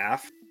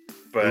 2.5,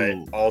 but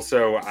Ooh.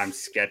 also I'm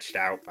sketched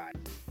out by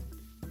it.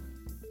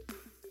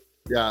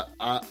 Yeah,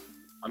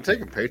 I'm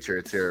taking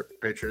Patriots here.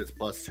 Patriots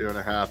plus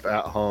 2.5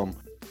 at home.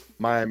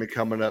 Miami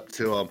coming up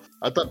to them.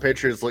 I thought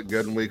Patriots looked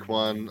good in week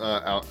 1.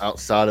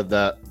 Outside of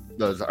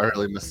those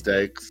early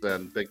mistakes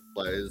and big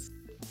plays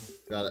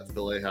that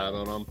Philly had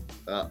on them.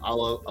 I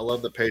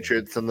love the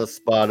Patriots in this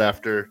spot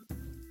after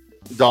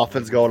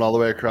Dolphins going all the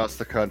way across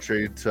the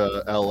country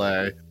to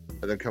LA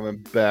and then coming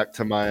back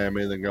to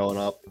Miami, then going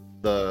up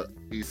the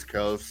East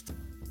Coast.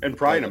 And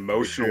probably an Yeah,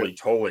 emotionally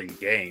tolling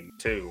game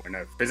too, and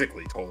a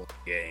physically tolling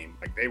game.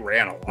 Like they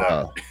ran a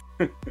lot.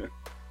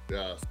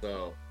 Yeah,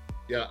 so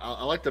yeah,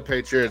 I like the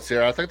Patriots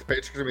here. I think the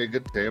Patriots are gonna be a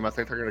good team. I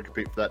think they're gonna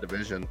compete for that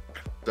division.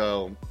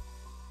 So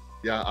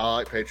yeah, I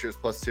like Patriots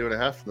plus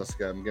 2.5 in this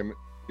game. Give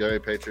me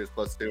Patriots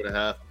plus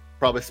 2.5.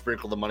 Probably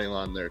sprinkle the money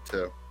line there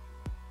too.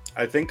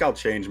 I think I'll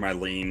change my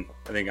lean.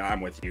 I think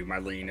I'm with you. My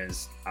lean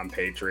is on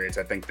Patriots.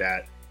 I think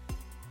that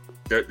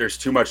there's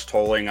too much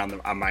tolling on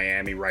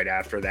Miami right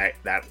after that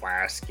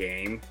last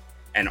game,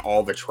 and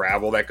all the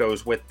travel that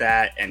goes with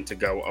that, and to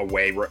go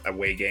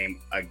away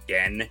game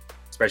again,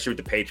 especially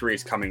with the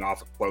Patriots coming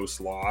off a close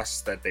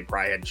loss that they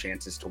probably had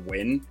chances to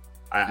win.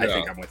 I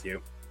think I'm with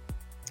you.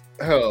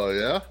 Hell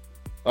yeah!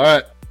 All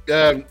right,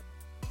 and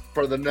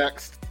for the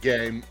next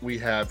game we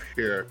have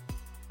here,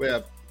 we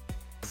have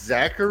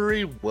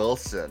Zachary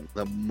Wilson,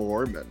 the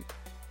Mormon,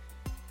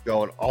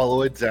 going all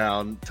the way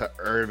down to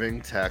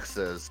Irving,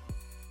 Texas.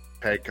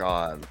 Take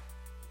on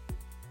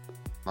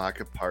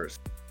Micah Parsons.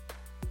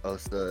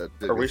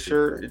 Are we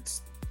sure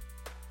it's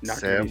not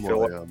going to Sam be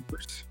Philip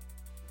Williams?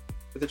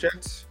 for the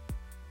Jets?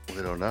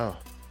 We don't know.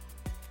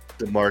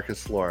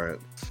 DeMarcus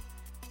Lawrence,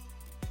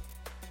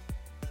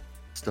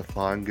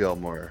 Stephon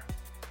Gilmore,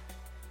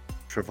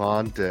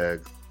 Trevon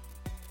Diggs.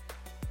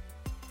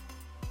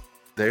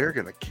 They're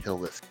gonna kill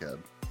this kid.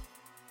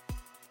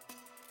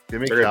 Give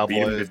me They're going to beat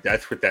him to Cowboys.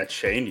 death with that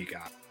chain you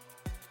got.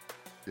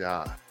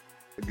 Yeah.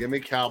 Give me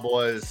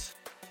Cowboys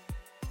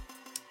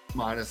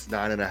minus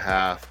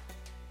 9.5.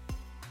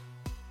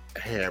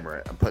 Hammer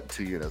it. I'm putting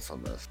 2 units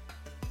on this.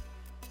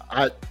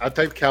 I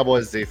think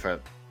Cowboys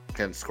defense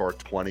can score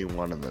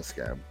 21 in this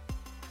game.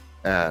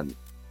 And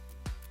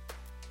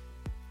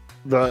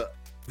the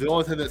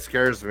only thing that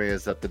scares me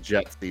is that the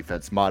Jets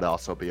defense might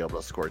also be able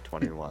to score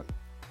 21.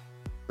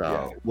 So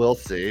Yeah. we'll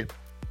see.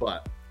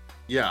 But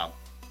yeah,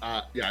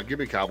 give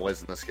me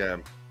Cowboys in this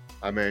game.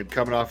 I mean,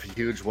 coming off a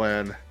huge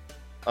win.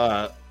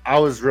 I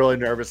was really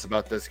nervous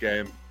about this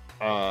game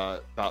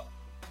about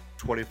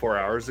 24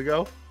 hours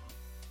ago.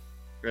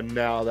 And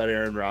now that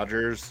Aaron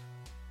Rodgers,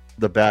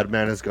 the bad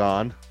man, is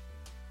gone,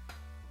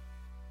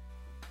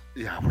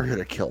 yeah, we're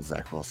gonna kill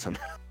Zach Wilson.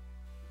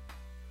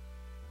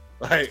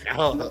 Like, I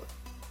don't know.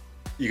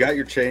 You got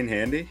your chain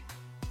handy?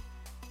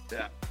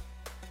 Yeah.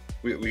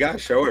 We gotta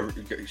show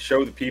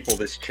the people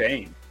this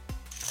chain.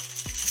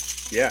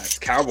 Yeah, it's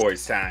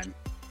Cowboys time.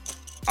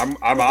 I'm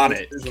on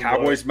it.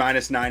 Cowboys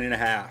minus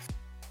 9.5.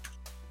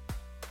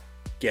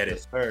 Get it.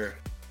 Yes, sir.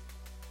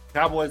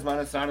 Cowboys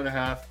minus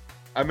 9.5.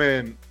 I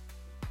mean,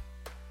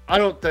 I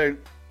don't think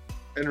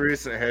in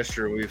recent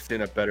history we've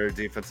seen a better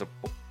defensive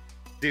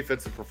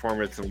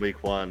performance in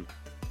week 1.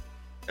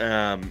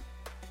 I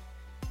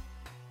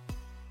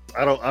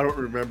don't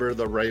remember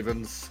the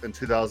Ravens in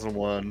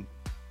 2001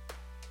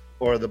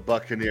 or the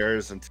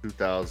Buccaneers in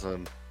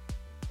 2000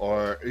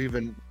 or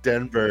even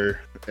Denver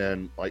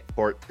in like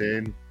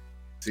 14.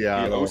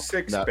 Seattle. The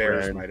 06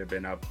 Bears might have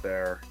been up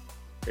there.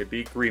 They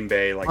beat Green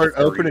Bay like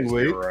opening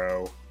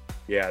 30-0.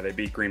 Yeah, they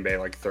beat Green Bay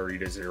like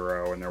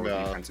 30-0, and there were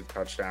defensive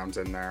touchdowns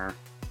in there.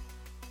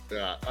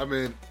 Yeah, I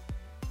mean,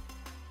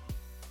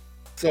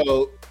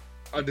 so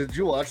did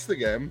you watch the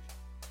game?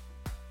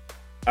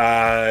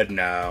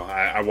 No,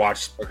 I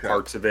watched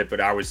parts of it, but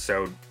I was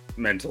so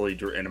mentally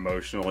and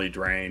emotionally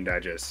drained.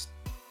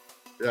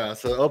 Yeah,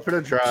 so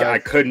opening drive. I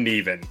couldn't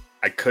even.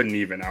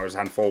 I was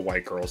on full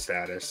white girl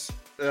status.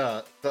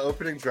 Yeah, the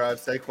opening drive,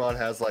 Saquon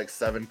has like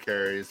 7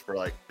 carries for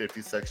like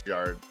 56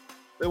 yards.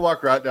 They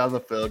walk right down the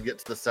field, get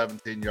to the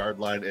 17-yard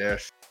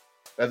line-ish,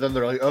 and then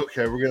they're like,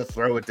 okay, we're going to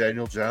throw with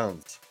Daniel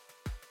Jones.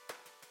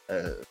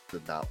 It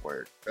did not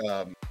work.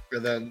 And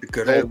then the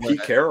good old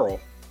Pete Carroll.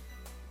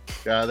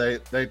 Yeah, they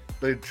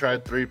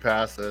tried 3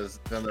 passes,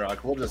 then they're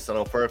like, we'll just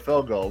settle for a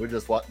field goal. We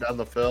just walk down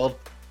the field.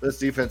 This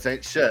defense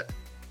ain't shit.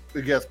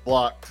 It gets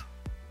blocked.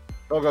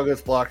 Field goal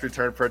gets blocked,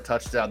 return for a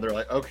touchdown. They're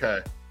like, okay,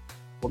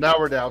 well, now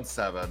we're down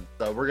 7.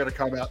 So we're going to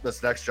come out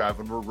this next drive,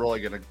 and we're really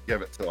going to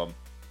give it to them.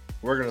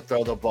 We're going to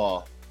throw the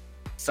ball.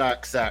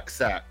 Sack. 3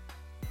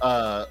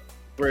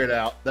 and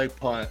out. They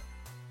punt.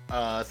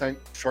 I think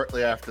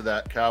shortly after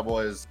that,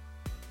 Cowboys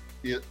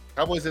either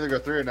go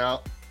 3 and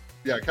out.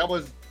 Yeah,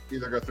 Cowboys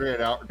either go 3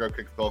 and out or go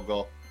kick a field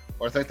goal.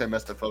 Or I think they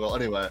missed a field goal.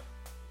 Anyway,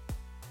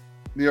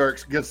 New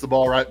York gets the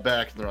ball right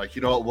back, and they're like,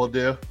 you know what we'll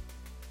do?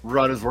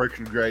 Run is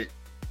working great.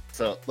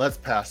 So let's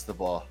pass the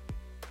ball.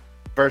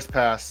 First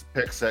pass,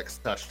 pick 6,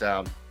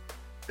 touchdown.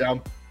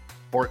 Down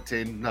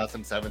 14-0,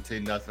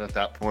 17-0 at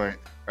that point.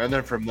 And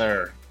then from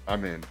there, I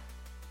mean,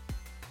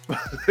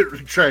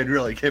 the train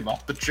really came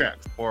off the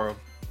tracks for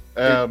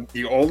them.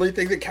 The only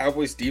thing the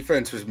Cowboys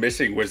defense was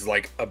missing was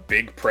like a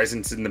big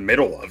presence in the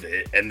middle of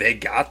it, and they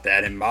got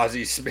that in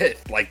Mozzie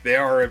Smith. Like, they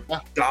are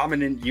a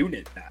dominant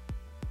unit now.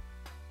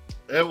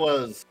 It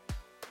was,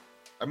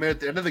 I mean, at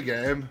the end of the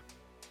game,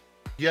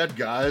 you had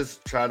guys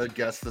try to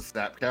guess the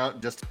snap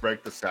count just to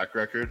break the sack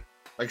record.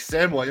 Like,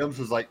 Sam Williams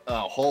was like a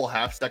whole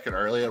half second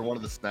early on one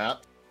of the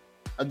snaps,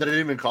 and they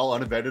didn't even call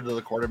unevaded to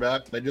the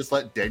quarterback. They just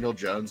let Daniel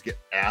Jones get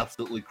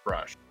absolutely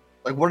crushed.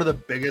 Like, one of the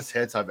biggest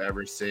hits I've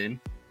ever seen.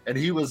 And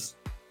he was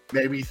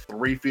maybe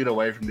 3 feet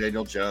away from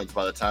Daniel Jones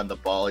by the time the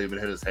ball even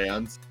hit his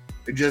hands.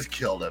 It just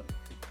killed him.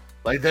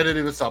 Like, they didn't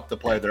even stop the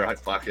play. They're like,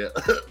 fuck it.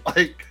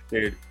 Like,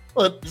 dude,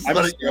 let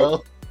it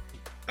go.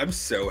 I'm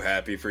so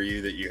happy for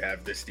you that you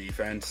have this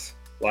defense.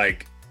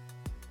 Like,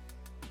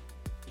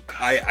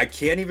 I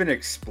can't even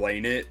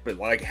explain it, but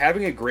like,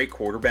 having a great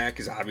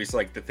quarterback is obviously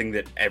like the thing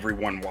that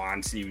everyone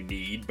wants, you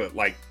need, but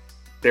like,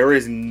 there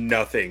is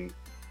nothing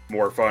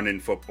more fun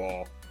in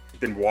football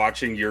than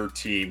watching your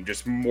team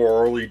just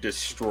morally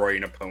destroy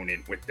an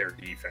opponent with their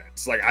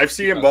defense. Like, I've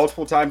seen it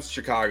multiple times in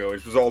Chicago.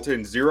 It's resulted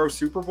in 0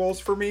 Super Bowls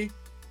for me.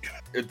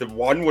 The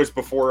one was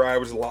before I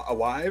was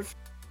alive,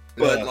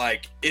 but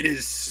like, it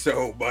is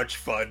so much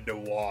fun to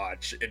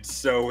watch. It's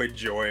so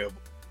enjoyable.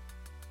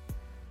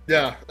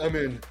 Yeah, I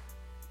mean,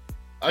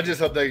 I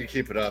just hope they can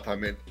keep it up. I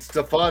mean,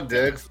 Stephon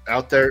Diggs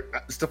out there,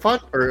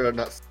 Stephon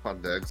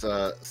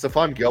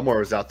Gilmore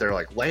was out there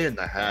like laying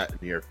the hat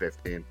in year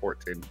 15,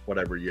 14,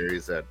 whatever year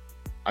he's in.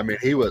 I mean,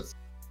 he was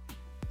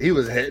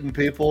hitting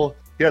people.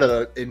 He had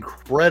an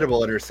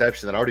incredible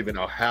interception that I don't even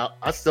know how.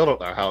 I still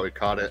don't know how he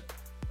caught it.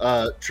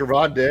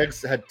 Trevon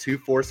Diggs had 2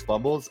 forced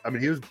fumbles. I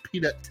mean, he was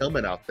Peanut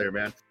Tillman out there,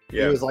 man.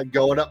 Yeah. He was like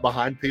going up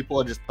behind people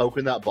and just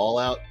poking that ball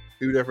out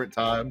 2 different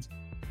times.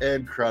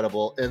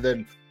 Incredible. And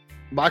then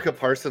Micah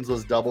Parsons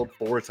was doubled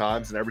 4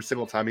 times, and every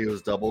single time he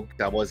was doubled,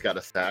 Cowboys got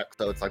a sack.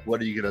 So it's like, what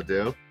are you going to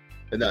do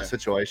in that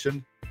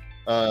situation?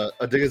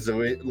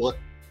 Odigizui, look,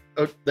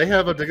 they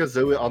have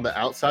Odigizui on the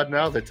outside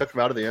now. They took him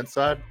out of the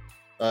inside.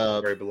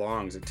 Where he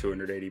belongs at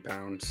 280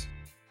 pounds.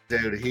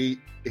 Dude, he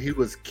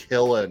was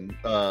killing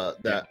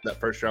that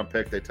first round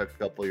pick they took a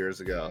couple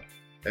years ago.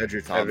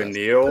 Andrew Thomas. Evan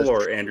Neal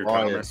or Andrew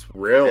Thomas?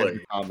 Really?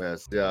 Andrew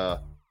Thomas, yeah.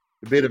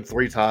 He beat him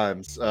 3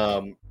 times.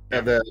 And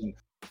then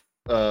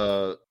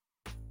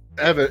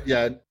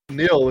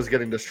Neal was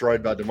getting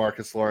destroyed by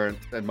DeMarcus Lawrence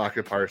and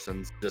Micah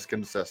Parsons just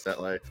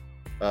consistently.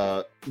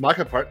 It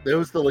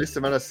was the least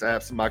amount of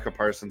snaps Micah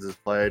Parsons has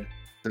played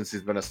since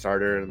he's been a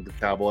starter in the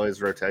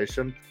Cowboys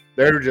rotation.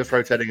 They were just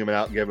rotating him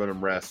out, giving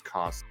him rest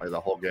constantly the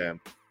whole game,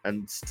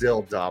 and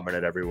still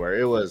dominant everywhere.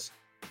 It was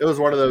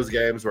one of those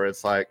games where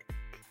it's like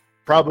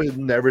probably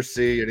never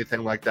see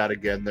anything like that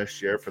again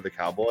this year for the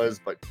Cowboys.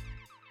 But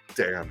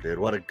damn, dude,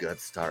 what a good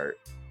start!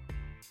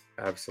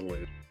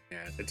 Absolutely,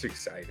 yeah, it's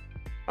exciting.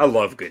 I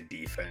love good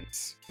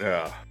defense.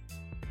 Yeah,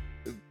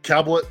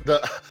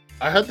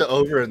 I had the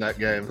over in that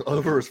game. The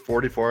over was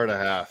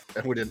 44.5,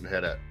 and we didn't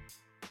hit it.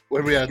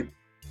 When we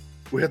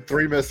had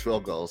 3 missed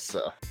field goals,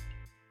 so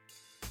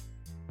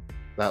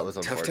that was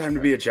unfortunate. Tough time to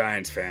be a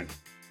Giants fan.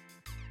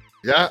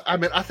 Yeah, I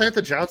mean, I think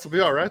the Giants will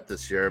be all right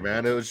this year,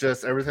 man. It was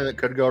just everything that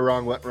could go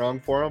wrong went wrong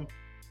for them.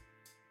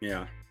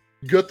 Yeah.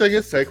 Good thing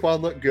is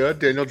Saquon looked good.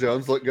 Daniel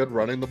Jones looked good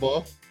running the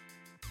ball.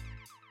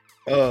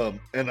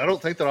 And I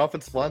don't think that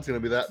offensive line's going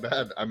to be that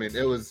bad. I mean,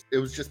 it was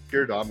just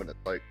pure dominance.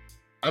 Like,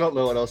 I don't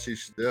know what else you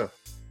should do.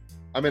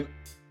 I mean,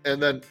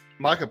 and then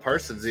Micah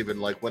Parsons even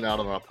like went out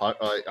on a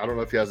I don't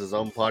know if he has his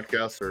own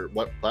podcast or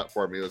what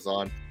platform he was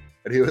on,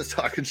 and he was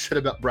talking shit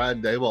about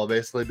Brian Daboll,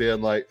 basically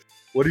being like,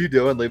 "What are you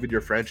doing, leaving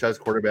your franchise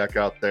quarterback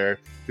out there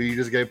who you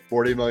just gave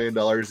 $40 million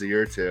a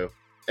year to,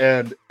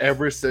 and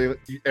every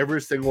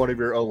single one of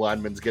your O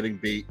linemen's getting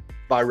beat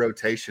by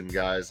rotation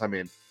guys?" I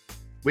mean,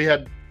 we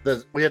had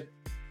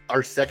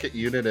our second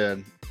unit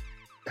in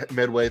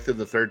midway through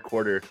the third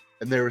quarter,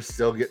 and they were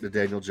still getting to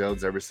Daniel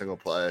Jones every single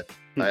play.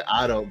 Like,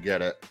 I don't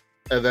get it.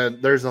 And then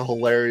there's a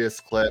hilarious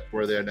clip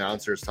where the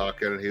announcer's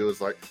talking, and he was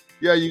like,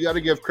 "Yeah, you got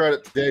to give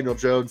credit to Daniel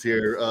Jones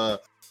here.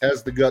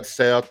 Has the guts to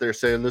stay out there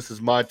saying, 'This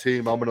is my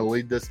team. I'm going to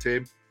lead this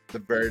team.'" The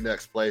very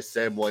next play,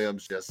 Sam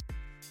Williams just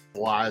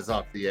flies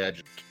off the edge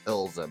and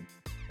kills him.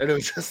 And it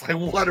was just like,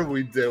 what are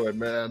we doing,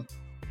 man?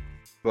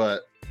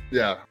 But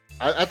yeah,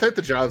 I think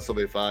the Giants will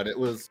be fine. It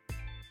was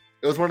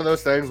one of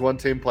those things. One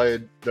team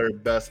played their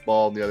best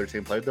ball, and the other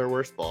team played their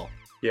worst ball.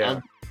 Yeah.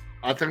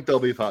 I think they'll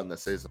be fine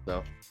this season,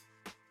 though.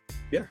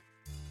 Yeah.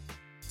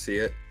 See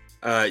it.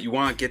 You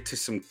want to get to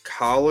some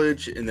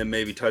college and then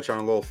maybe touch on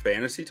a little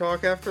fantasy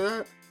talk after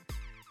that?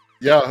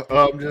 Yeah,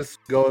 I'm just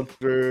going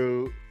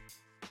through.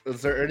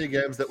 Is there any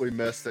games that we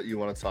missed that you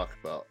want to talk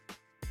about?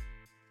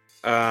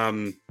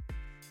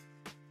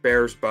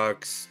 Bears,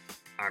 Bucks.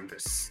 I'm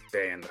just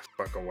staying the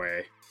fuck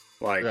away.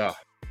 Like, Yeah.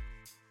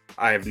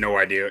 I have no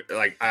idea.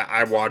 Like,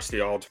 I watched the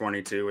All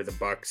 22 with the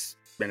Bucks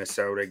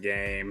Minnesota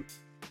game.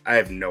 I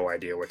have no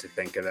idea what to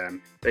think of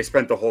them. They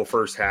spent the whole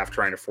first half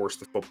trying to force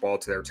the football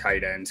to their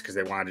tight ends because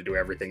they wanted to do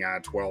everything out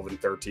of 12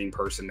 and 13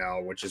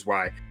 personnel, which is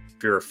why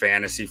if you're a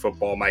fantasy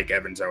football Mike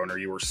Evans owner,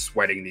 you were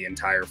sweating the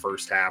entire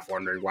first half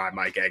wondering why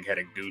Mike Egg had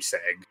a goose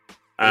egg.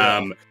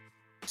 Yeah.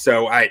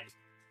 So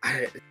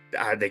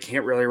they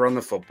can't really run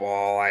the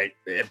football.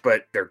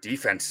 But their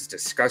defense is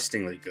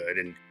disgustingly good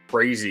and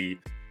crazy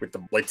with the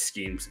blitz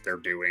schemes that they're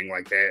doing.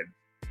 Like,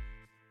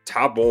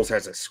 Todd Bowles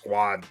has a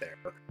squad there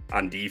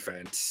on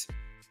defense.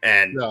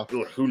 And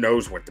who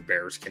knows what the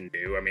Bears can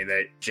do? I mean,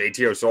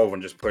 JT O'Sullivan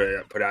just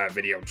put out a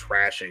video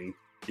trashing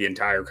the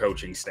entire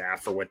coaching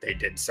staff for what they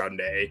did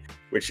Sunday,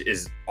 which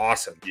is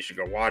awesome. You should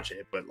go watch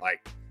it. But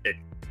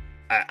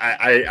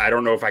I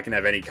don't know if I can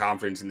have any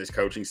confidence in this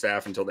coaching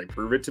staff until they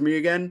prove it to me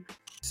again.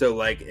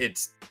 So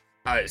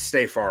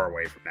stay far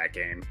away from that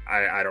game.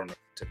 I don't know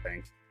what to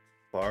think.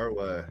 Far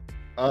away.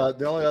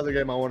 The only other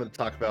game I wanted to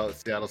talk about is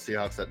Seattle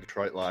Seahawks at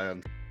Detroit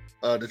Lions.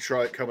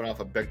 Detroit coming off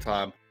a big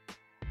time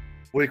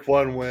Week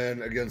 1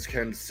 win against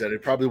Kansas City,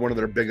 probably one of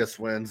their biggest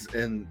wins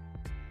in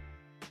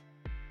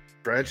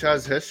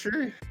franchise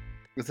history.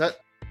 Is that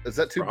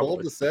too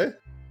bold to say?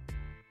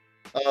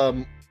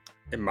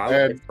 In my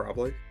life,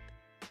 probably.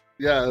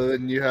 Yeah,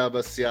 and you have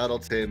a Seattle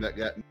team that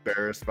got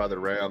embarrassed by the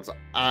Rams.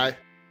 I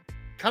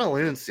kind of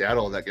lean in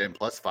Seattle in that game,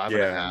 plus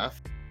 5.5.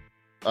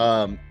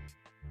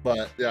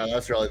 But yeah,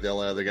 that's really the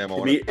only other game I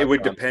want to talk It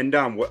would about. depend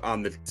on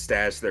the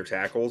status of their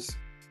tackles,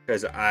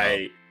 because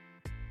I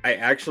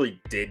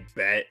actually did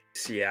bet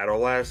Seattle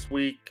last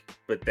week,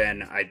 but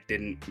then I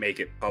didn't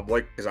make it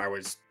public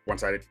because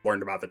once I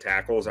learned about the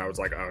tackles, I was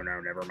like, oh no,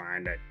 never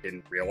mind. I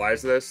didn't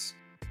realize this.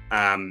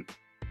 And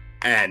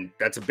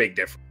that's a big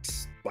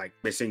difference. Like,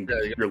 missing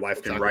your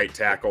left and right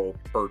tackle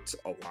hurts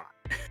a lot.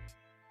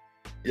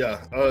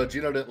 Yeah,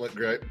 Gino didn't look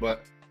great,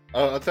 but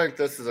I think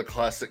this is a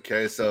classic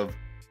case of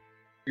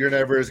you're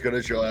never as good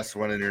as your last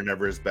win and you're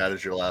never as bad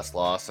as your last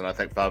loss. And I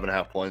think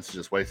 5.5 points is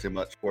just way too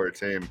much for a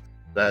team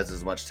that has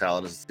as much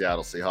talent as the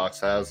Seattle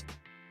Seahawks has.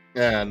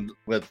 And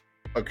with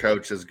a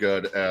coach as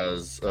good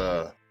as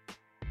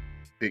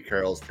Pete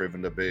Carroll's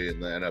proven to be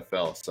in the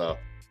NFL. So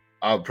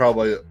I'll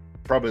probably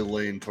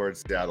lean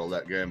towards Seattle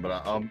that game,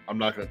 but I'm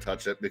not going to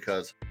touch it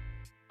because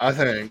I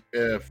think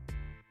if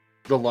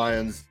the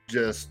Lions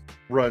just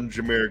run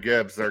Jahmyr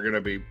Gibbs, they're going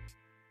to be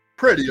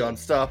pretty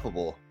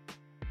unstoppable.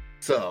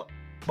 So,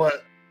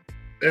 but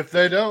if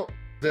they don't,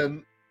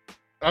 then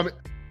I mean,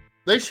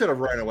 they should have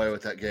ran away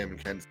with that game in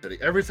Kansas City.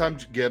 Every time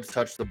Gibbs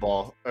touched the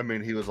ball, I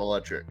mean, he was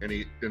electric, and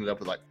he ended up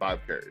with like 5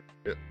 carries.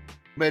 It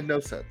made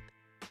no sense.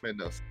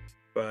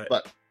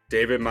 But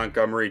David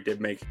Montgomery did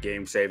make a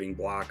game-saving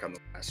block on the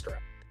last drive.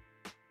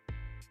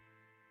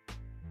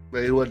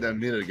 They wouldn't have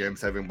needed a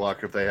game-saving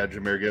blocker if they had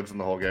Jahmyr Gibbs in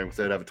the whole game because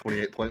they'd have a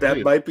 28-point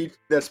lead.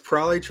 That's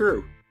probably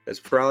true. That's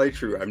probably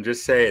true. I'm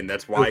just saying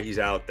that's why he's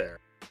out there.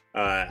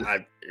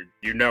 I'm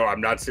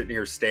not sitting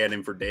here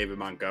standing for David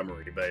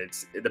Montgomery, but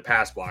it's the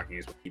pass blocking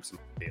is what keeps him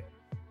on the field.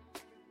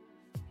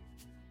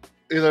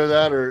 Either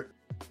that or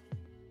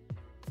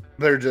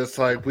they're just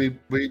like, we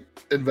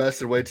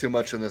invested way too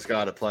much in this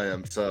guy to play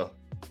him, so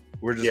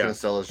we're just going to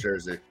sell his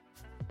jersey.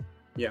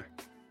 Yeah.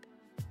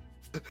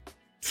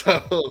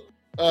 So,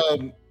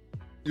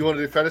 you want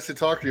to do fantasy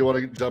talk or you want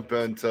to jump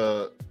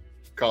into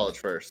college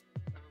first?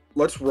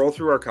 Let's roll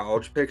through our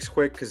college picks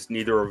quick because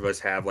neither of us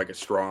have like a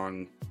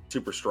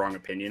super strong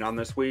opinion on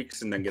this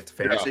week's, and then get to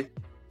fantasy.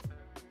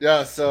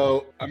 Yeah,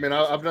 so, I mean,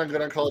 I've done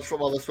good on college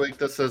football this week.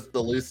 This is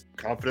the least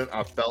confident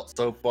I've felt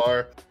so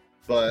far.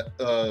 But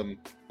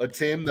a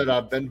team that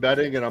I've been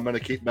betting, and I'm going to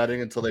keep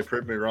betting until they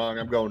prove me wrong,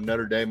 I'm going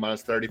Notre Dame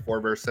minus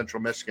 34 versus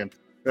Central Michigan.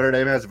 Notre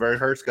Dame has a very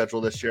hard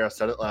schedule this year. I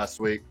said it last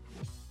week.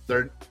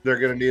 They're going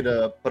to need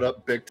to put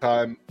up big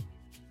time.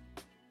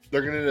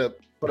 They're going to need to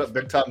put up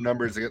big time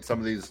numbers against some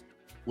of these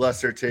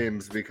lesser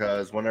teams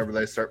because whenever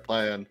they start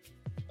playing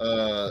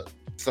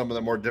some of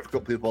the more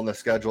difficult people on the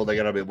schedule, they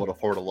got to be able to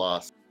afford a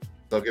loss.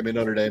 So give me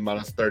Notre Dame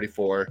minus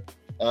 34.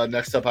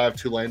 Next up, I have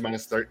Tulane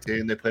minus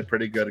 13. They played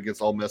pretty good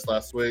against Ole Miss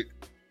last week.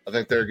 I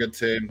think they're a good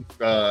team,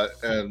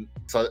 and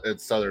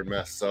it's Southern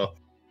Miss. So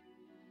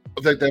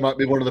I think they might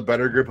be one of the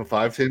better group of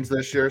 5 teams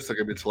this year. So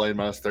give me Tulane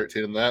minus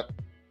 13 in that.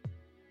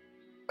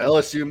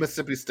 LSU,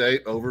 Mississippi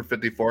State over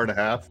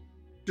 54.5.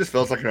 Just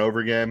feels like an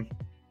over game.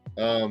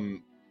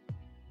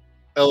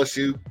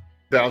 LSU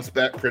bounced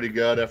back pretty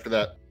good after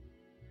that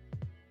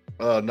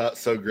not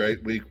so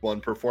great week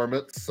 1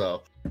 performance.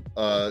 So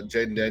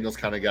Jaden Daniels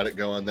kind of got it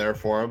going there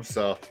for him.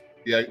 So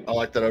yeah, I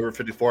like that over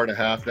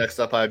 54.5. Next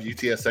up, I have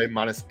UTSA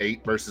minus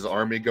 8 versus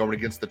Army going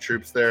against the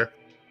troops there.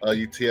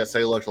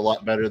 UTSA looked a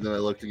lot better than they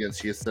looked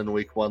against Houston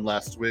week 1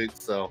 last week.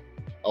 So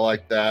I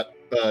like that.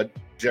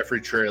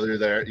 Jeffrey Traylor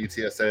there at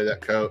UTSA,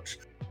 that coach,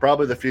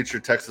 probably the future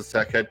Texas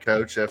Tech head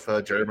coach if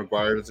Jerry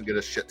Maguire doesn't get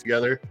his shit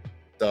together.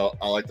 So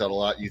I like that a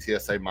lot.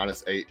 UTSA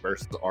minus 8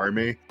 versus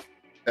Army.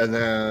 And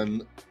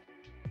then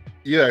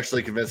you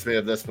actually convinced me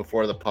of this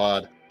before the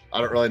pod. I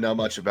don't really know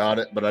much about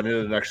it, but I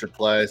needed an extra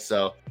play.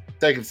 So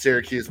taking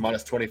Syracuse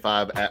minus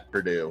 25 at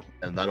Purdue.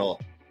 And that'll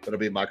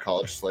be my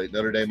college slate.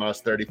 Notre Dame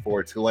minus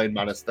 34, Tulane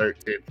minus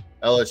 13,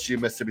 LSU,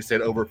 Mississippi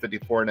State over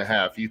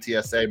 54.5,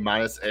 UTSA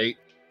minus 8,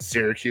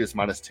 Syracuse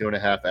minus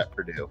 2.5 at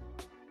Purdue.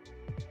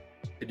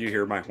 Did you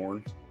hear my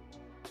horn?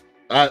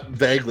 I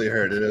vaguely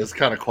heard it. It was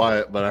kind of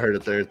quiet, but I heard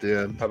it there at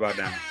the end. How about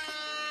now?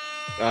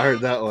 I heard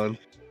that one.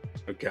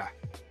 Okay,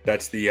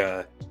 that's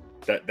the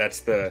that's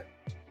the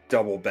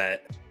double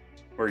bet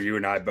where you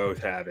and I both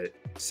have it.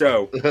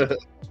 So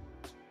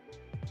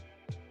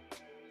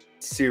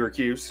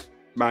Syracuse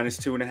minus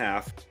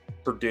 2.5.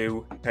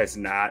 Purdue has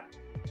not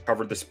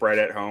covered the spread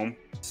at home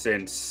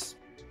since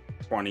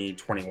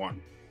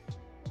 2021.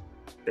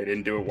 They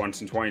didn't do it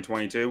once in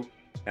 2022.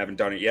 Haven't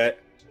done it yet.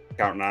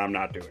 Counting on them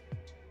not doing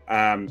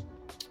it.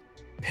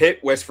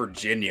 Pitt, West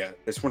Virginia.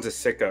 This one's a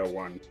sicko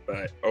one,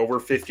 but over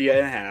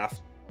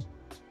 50.5.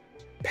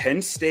 Penn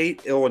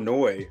State,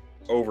 Illinois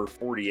over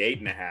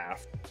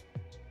 48.5.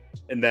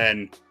 And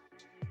then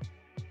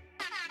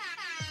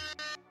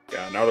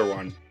got another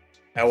one.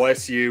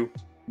 LSU,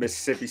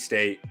 Mississippi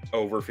State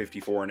over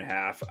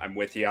 54.5. I'm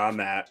with you on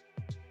that.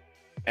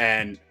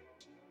 And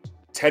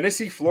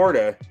Tennessee,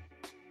 Florida,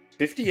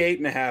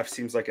 58.5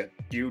 seems like a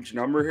huge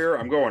number here.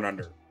 I'm going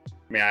under.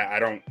 I mean, I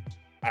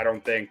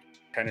don't think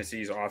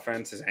Tennessee's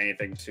offense is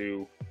anything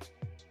to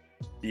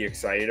be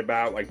excited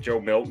about. Like, Joe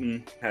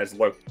Milton has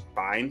looked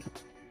fine.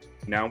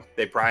 No,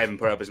 they probably haven't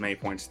put up as many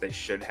points as they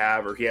should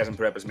have, or he hasn't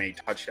put up as many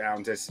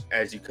touchdowns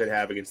as you could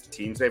have against the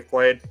teams they've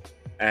played.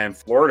 And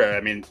Florida,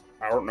 I mean,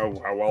 I don't know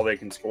how well they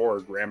can score.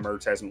 Graham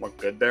Mertz hasn't looked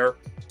good there,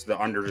 so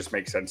the under just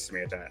makes sense to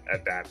me at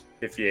that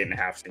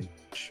 58.5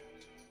 stage.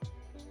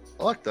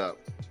 I like that.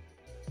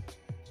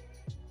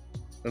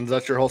 And is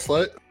that your whole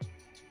slate?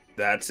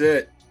 That's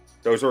it.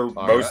 Those are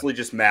mostly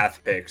just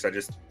math picks. I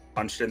just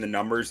punched in the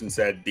numbers and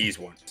said these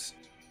ones.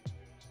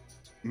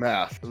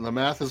 Math. And the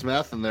math is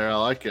math in there. I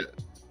like it.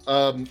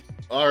 All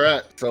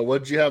right. So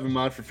what'd you have in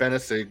mind for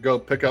fantasy? Go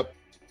pick up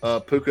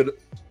Puka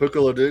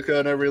Laduca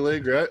in every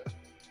league, right?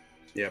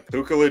 Yeah,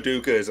 Puka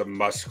Laduca is a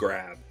must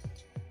grab.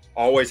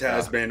 Always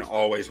has been,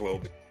 always will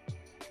be.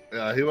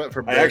 Yeah, he went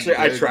for big,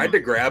 I tried to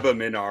grab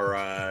him in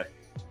our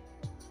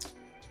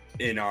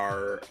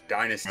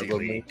Dynasty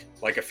League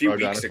like a few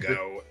weeks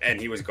ago, and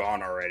he was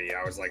gone already.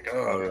 I was like,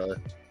 oh really?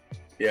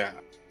 Yeah.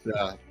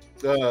 Yeah.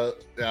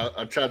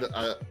 I tried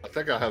to. I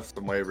think I have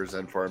some waivers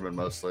in for him in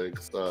most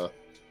leagues.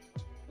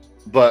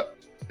 But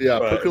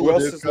yeah, who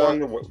else is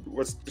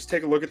let's just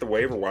take a look at the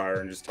waiver wire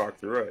and just talk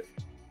through it.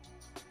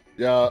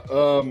 Yeah,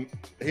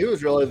 he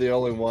was really the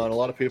only one. A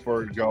lot of people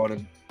are going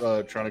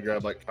and trying to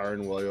grab like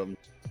Kyron Williams.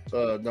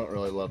 Don't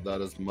really love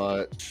that as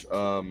much.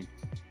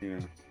 Yeah.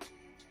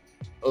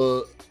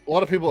 A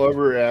lot of people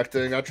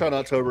overreacting. I try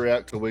not to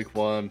overreact to week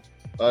 1.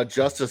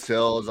 Justice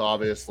Hill is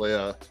obviously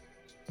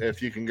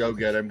if you can go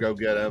get him, go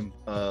get him.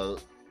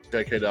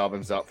 J.K.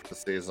 Dobbins out for the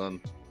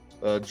season.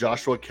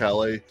 Joshua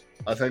Kelly,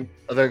 I think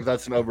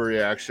that's an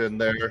overreaction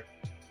there,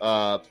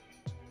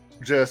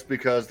 just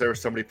because there were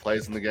so many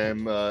plays in the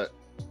game. But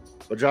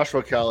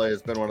Joshua Kelly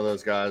has been one of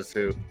those guys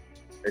who,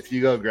 if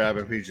you go grab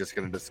him, he's just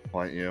going to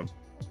disappoint you.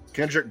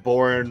 Kendrick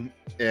Bourne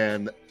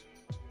and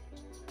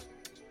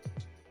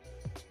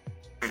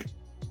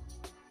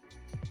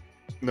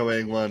New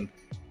England.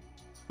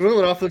 New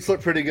England offense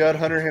looked pretty good.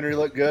 Hunter Henry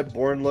looked good.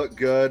 Bourne looked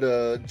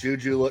good.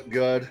 Juju looked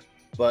good.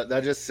 But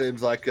that just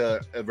seems like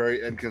a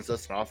very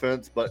inconsistent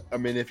offense. But I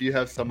mean, if you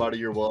have somebody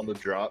you're willing to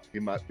drop, he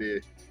might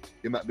be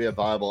a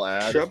viable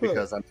ad.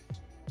 Because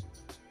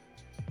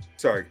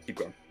sorry, keep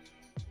going.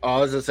 I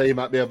was gonna say he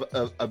might be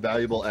a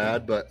valuable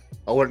ad, but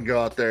I wouldn't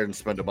go out there and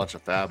spend a bunch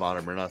of fab on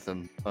him or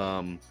nothing.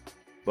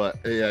 But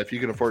yeah, if you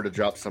can afford to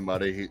drop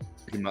somebody,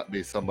 he might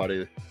be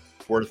somebody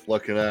worth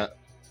looking at.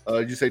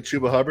 Did you say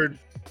Chuba Hubbard?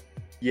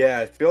 Yeah,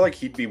 I feel like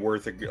he'd be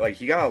worth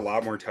he got a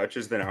lot more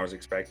touches than I was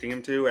expecting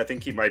him to. I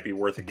think he might be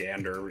worth a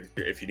gander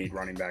if you need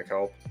running back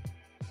help.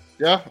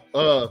 Yeah,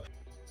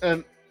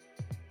 and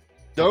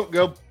don't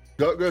go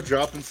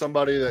dropping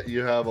somebody that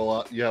you had a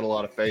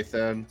lot of faith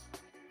in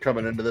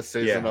coming into this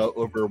season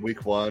over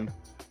week 1.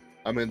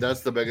 I mean,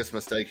 that's the biggest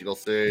mistake you'll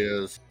see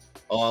is,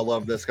 oh, I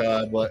love this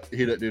guy, but he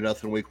didn't do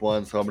nothing week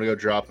 1, so I'm gonna go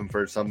drop him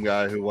for some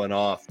guy who went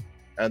off,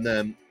 and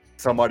then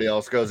somebody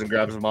else goes and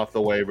grabs him off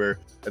the waiver,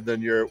 and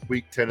then you're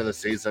week 10 of the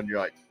season, you're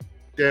like,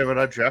 damn it,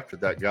 I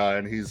drafted that guy,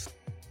 and he's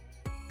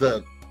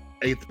the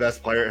 8th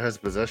best player at his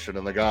position,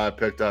 and the guy I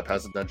picked up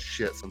hasn't done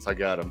shit since I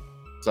got him.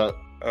 So,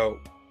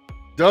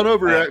 don't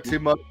overreact too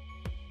much.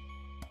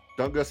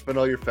 Don't go spend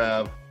all your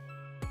fab.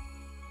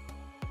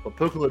 But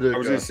Puka Ledouka, I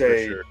was going to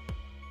say, for sure.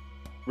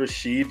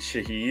 Rashid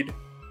Shaheed,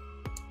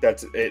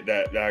 that's it.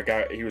 That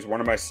guy, he was one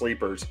of my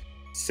sleepers.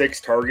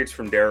 6 targets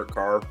from Derek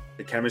Carr.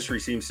 The chemistry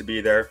seems to be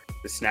there.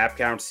 The snap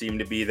counts seem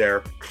to be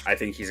there. I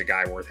think he's a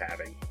guy worth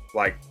having.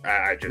 Like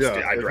I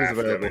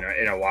drafted him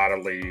in a lot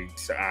of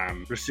leagues.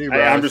 I'm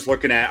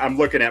looking at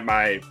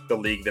the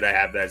league that I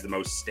have that has the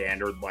most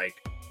standard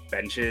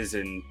benches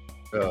and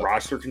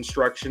roster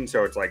construction.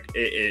 So it's like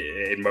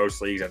in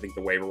most leagues, I think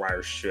the waiver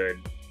wire should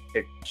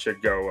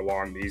go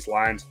along these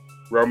lines.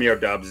 Romeo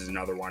Doubs is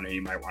another one who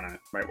you might want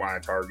to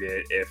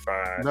target if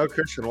no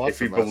Christian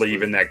Watson. If you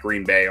believe in that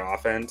Green Bay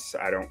offense.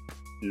 I don't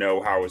know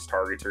how his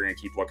targets are going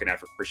to keep looking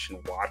after Christian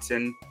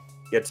Watson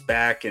gets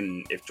back,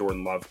 and if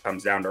Jordan Love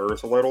comes down to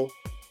earth a little.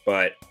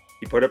 But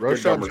he put up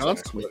good numbers.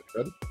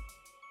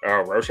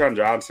 Roschon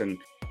Johnson.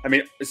 I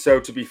mean, so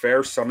to be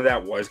fair, some of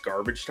that was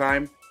garbage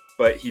time,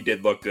 but he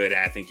did look good,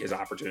 and I think his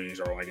opportunities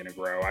are only going to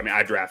grow. I mean,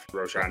 I drafted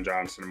Roschon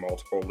Johnson in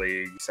multiple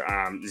leagues.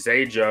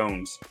 Zay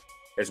Jones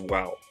as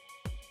well.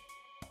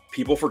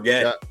 People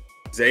forget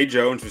Zay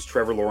Jones was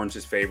Trevor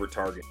Lawrence's favorite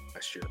target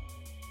last year,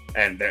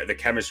 and the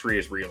chemistry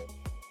is real.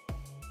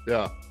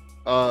 Yeah.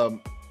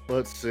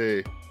 Let's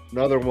see.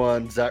 Another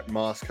one, Zach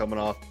Moss coming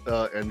off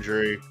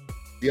injury.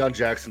 Deion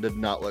Jackson did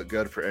not look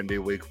good for Indy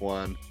week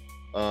 1.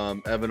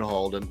 Evan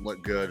Hall didn't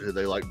look good, who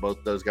they like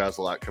both those guys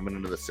a lot coming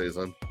into the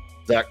season.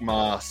 Zach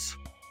Moss,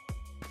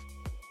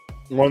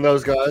 one of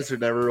those guys who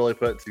never really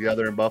put it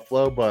together in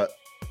Buffalo, but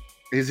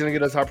he's going to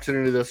get his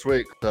opportunity this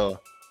week. So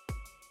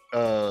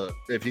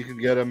if you can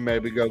get him,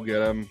 maybe go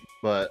get him.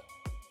 But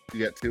you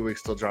get 2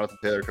 weeks till Jonathan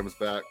Taylor comes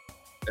back.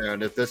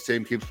 And if this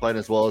team keeps playing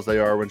as well as they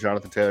are when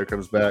Jonathan Taylor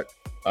comes back,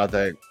 I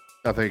think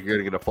you're going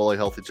to get a fully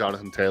healthy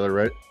Jonathan Taylor,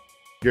 right?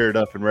 Geared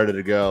up and ready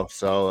to go.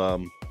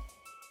 So,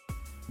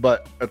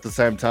 but at the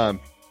same time,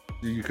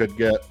 you could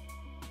get,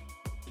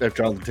 if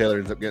Jonathan Taylor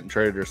ends up getting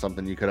traded or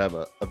something, you could have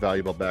a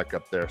valuable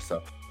backup there.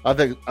 So I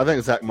think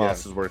Zach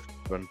Moss is worth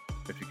doing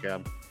if you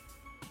can.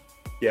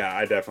 Yeah,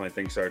 I definitely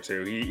think so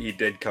too. He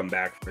did come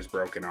back from his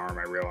broken arm.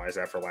 I realized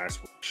after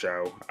last week's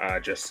show,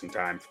 just in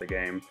time for the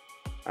game.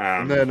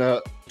 And then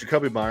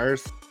Jacoby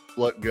Myers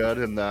looked good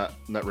in that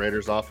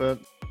Raiders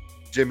offense.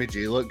 Jimmy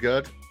G looked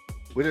good.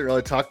 We didn't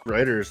really talk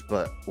Raiders,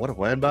 but what a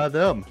win by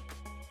them.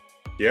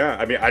 Yeah,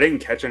 I mean, I didn't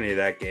catch any of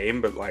that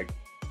game, but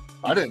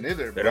I didn't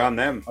either. Good on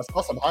them. I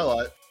saw some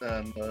highlights,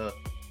 and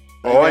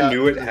I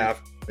knew it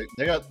half.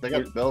 They got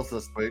the Bills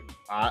this week.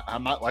 I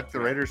might like the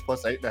Raiders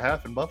plus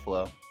 8.5 in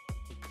Buffalo.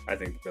 I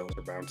think the Bills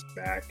are bouncing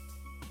back.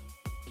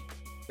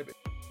 Maybe.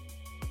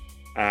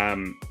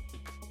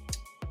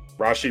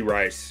 Rashee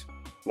Rice,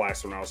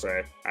 last one I'll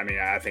say. I mean,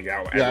 I think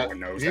everyone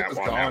knows that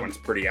one. That one's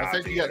pretty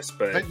obvious.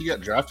 I think he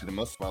got drafted in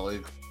most of my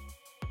leagues.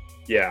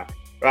 Yeah.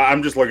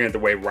 I'm just looking at the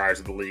waiver wires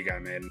of the league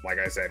I'm in, like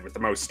I said, with the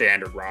most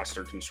standard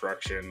roster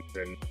construction,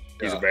 and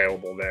he's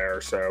available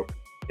there. So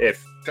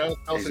if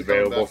he's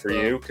available for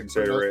you,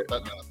 consider it.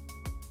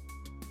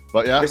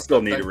 But yeah, I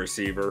still need a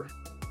receiver.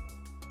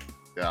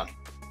 Yeah.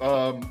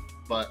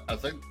 But I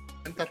think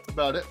that's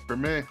about it for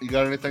me. You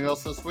got anything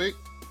else this week?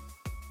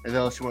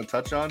 Anything else you want to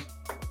touch on?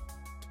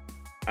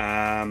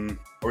 Are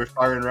we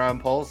firing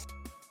around polls?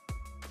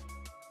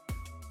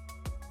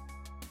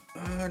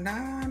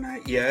 Nah,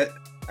 not yet.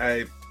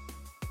 I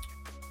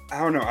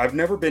don't know. I've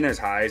never been as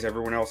high as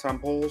everyone else on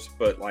polls,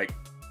 but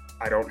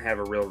I don't have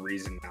a real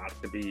reason not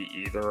to be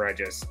either. What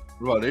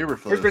about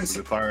Eberflus?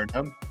 Been firing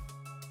him?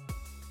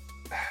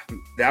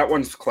 That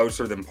one's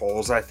closer than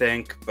polls, I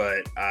think,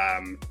 but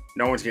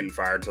no one's getting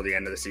fired until the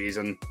end of the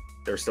season.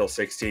 There's still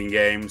 16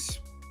 games.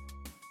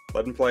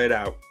 Let them play it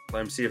out. Let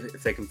them see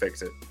if they can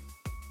fix it.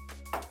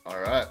 All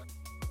right.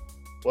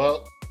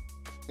 Well,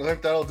 I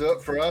think that'll do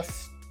it for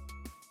us.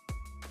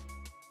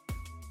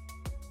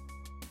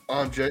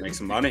 I'm Jake. Make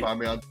some money. You can find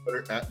me on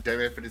Twitter at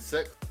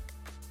Dayman56.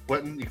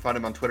 Quentin, you can find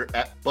him on Twitter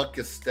at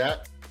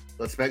BuckYaStat.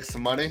 Let's make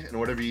some money, and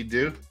whatever you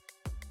do,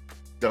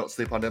 don't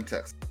sleep on them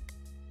texts.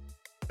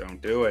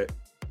 Don't do it.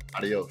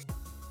 Adios.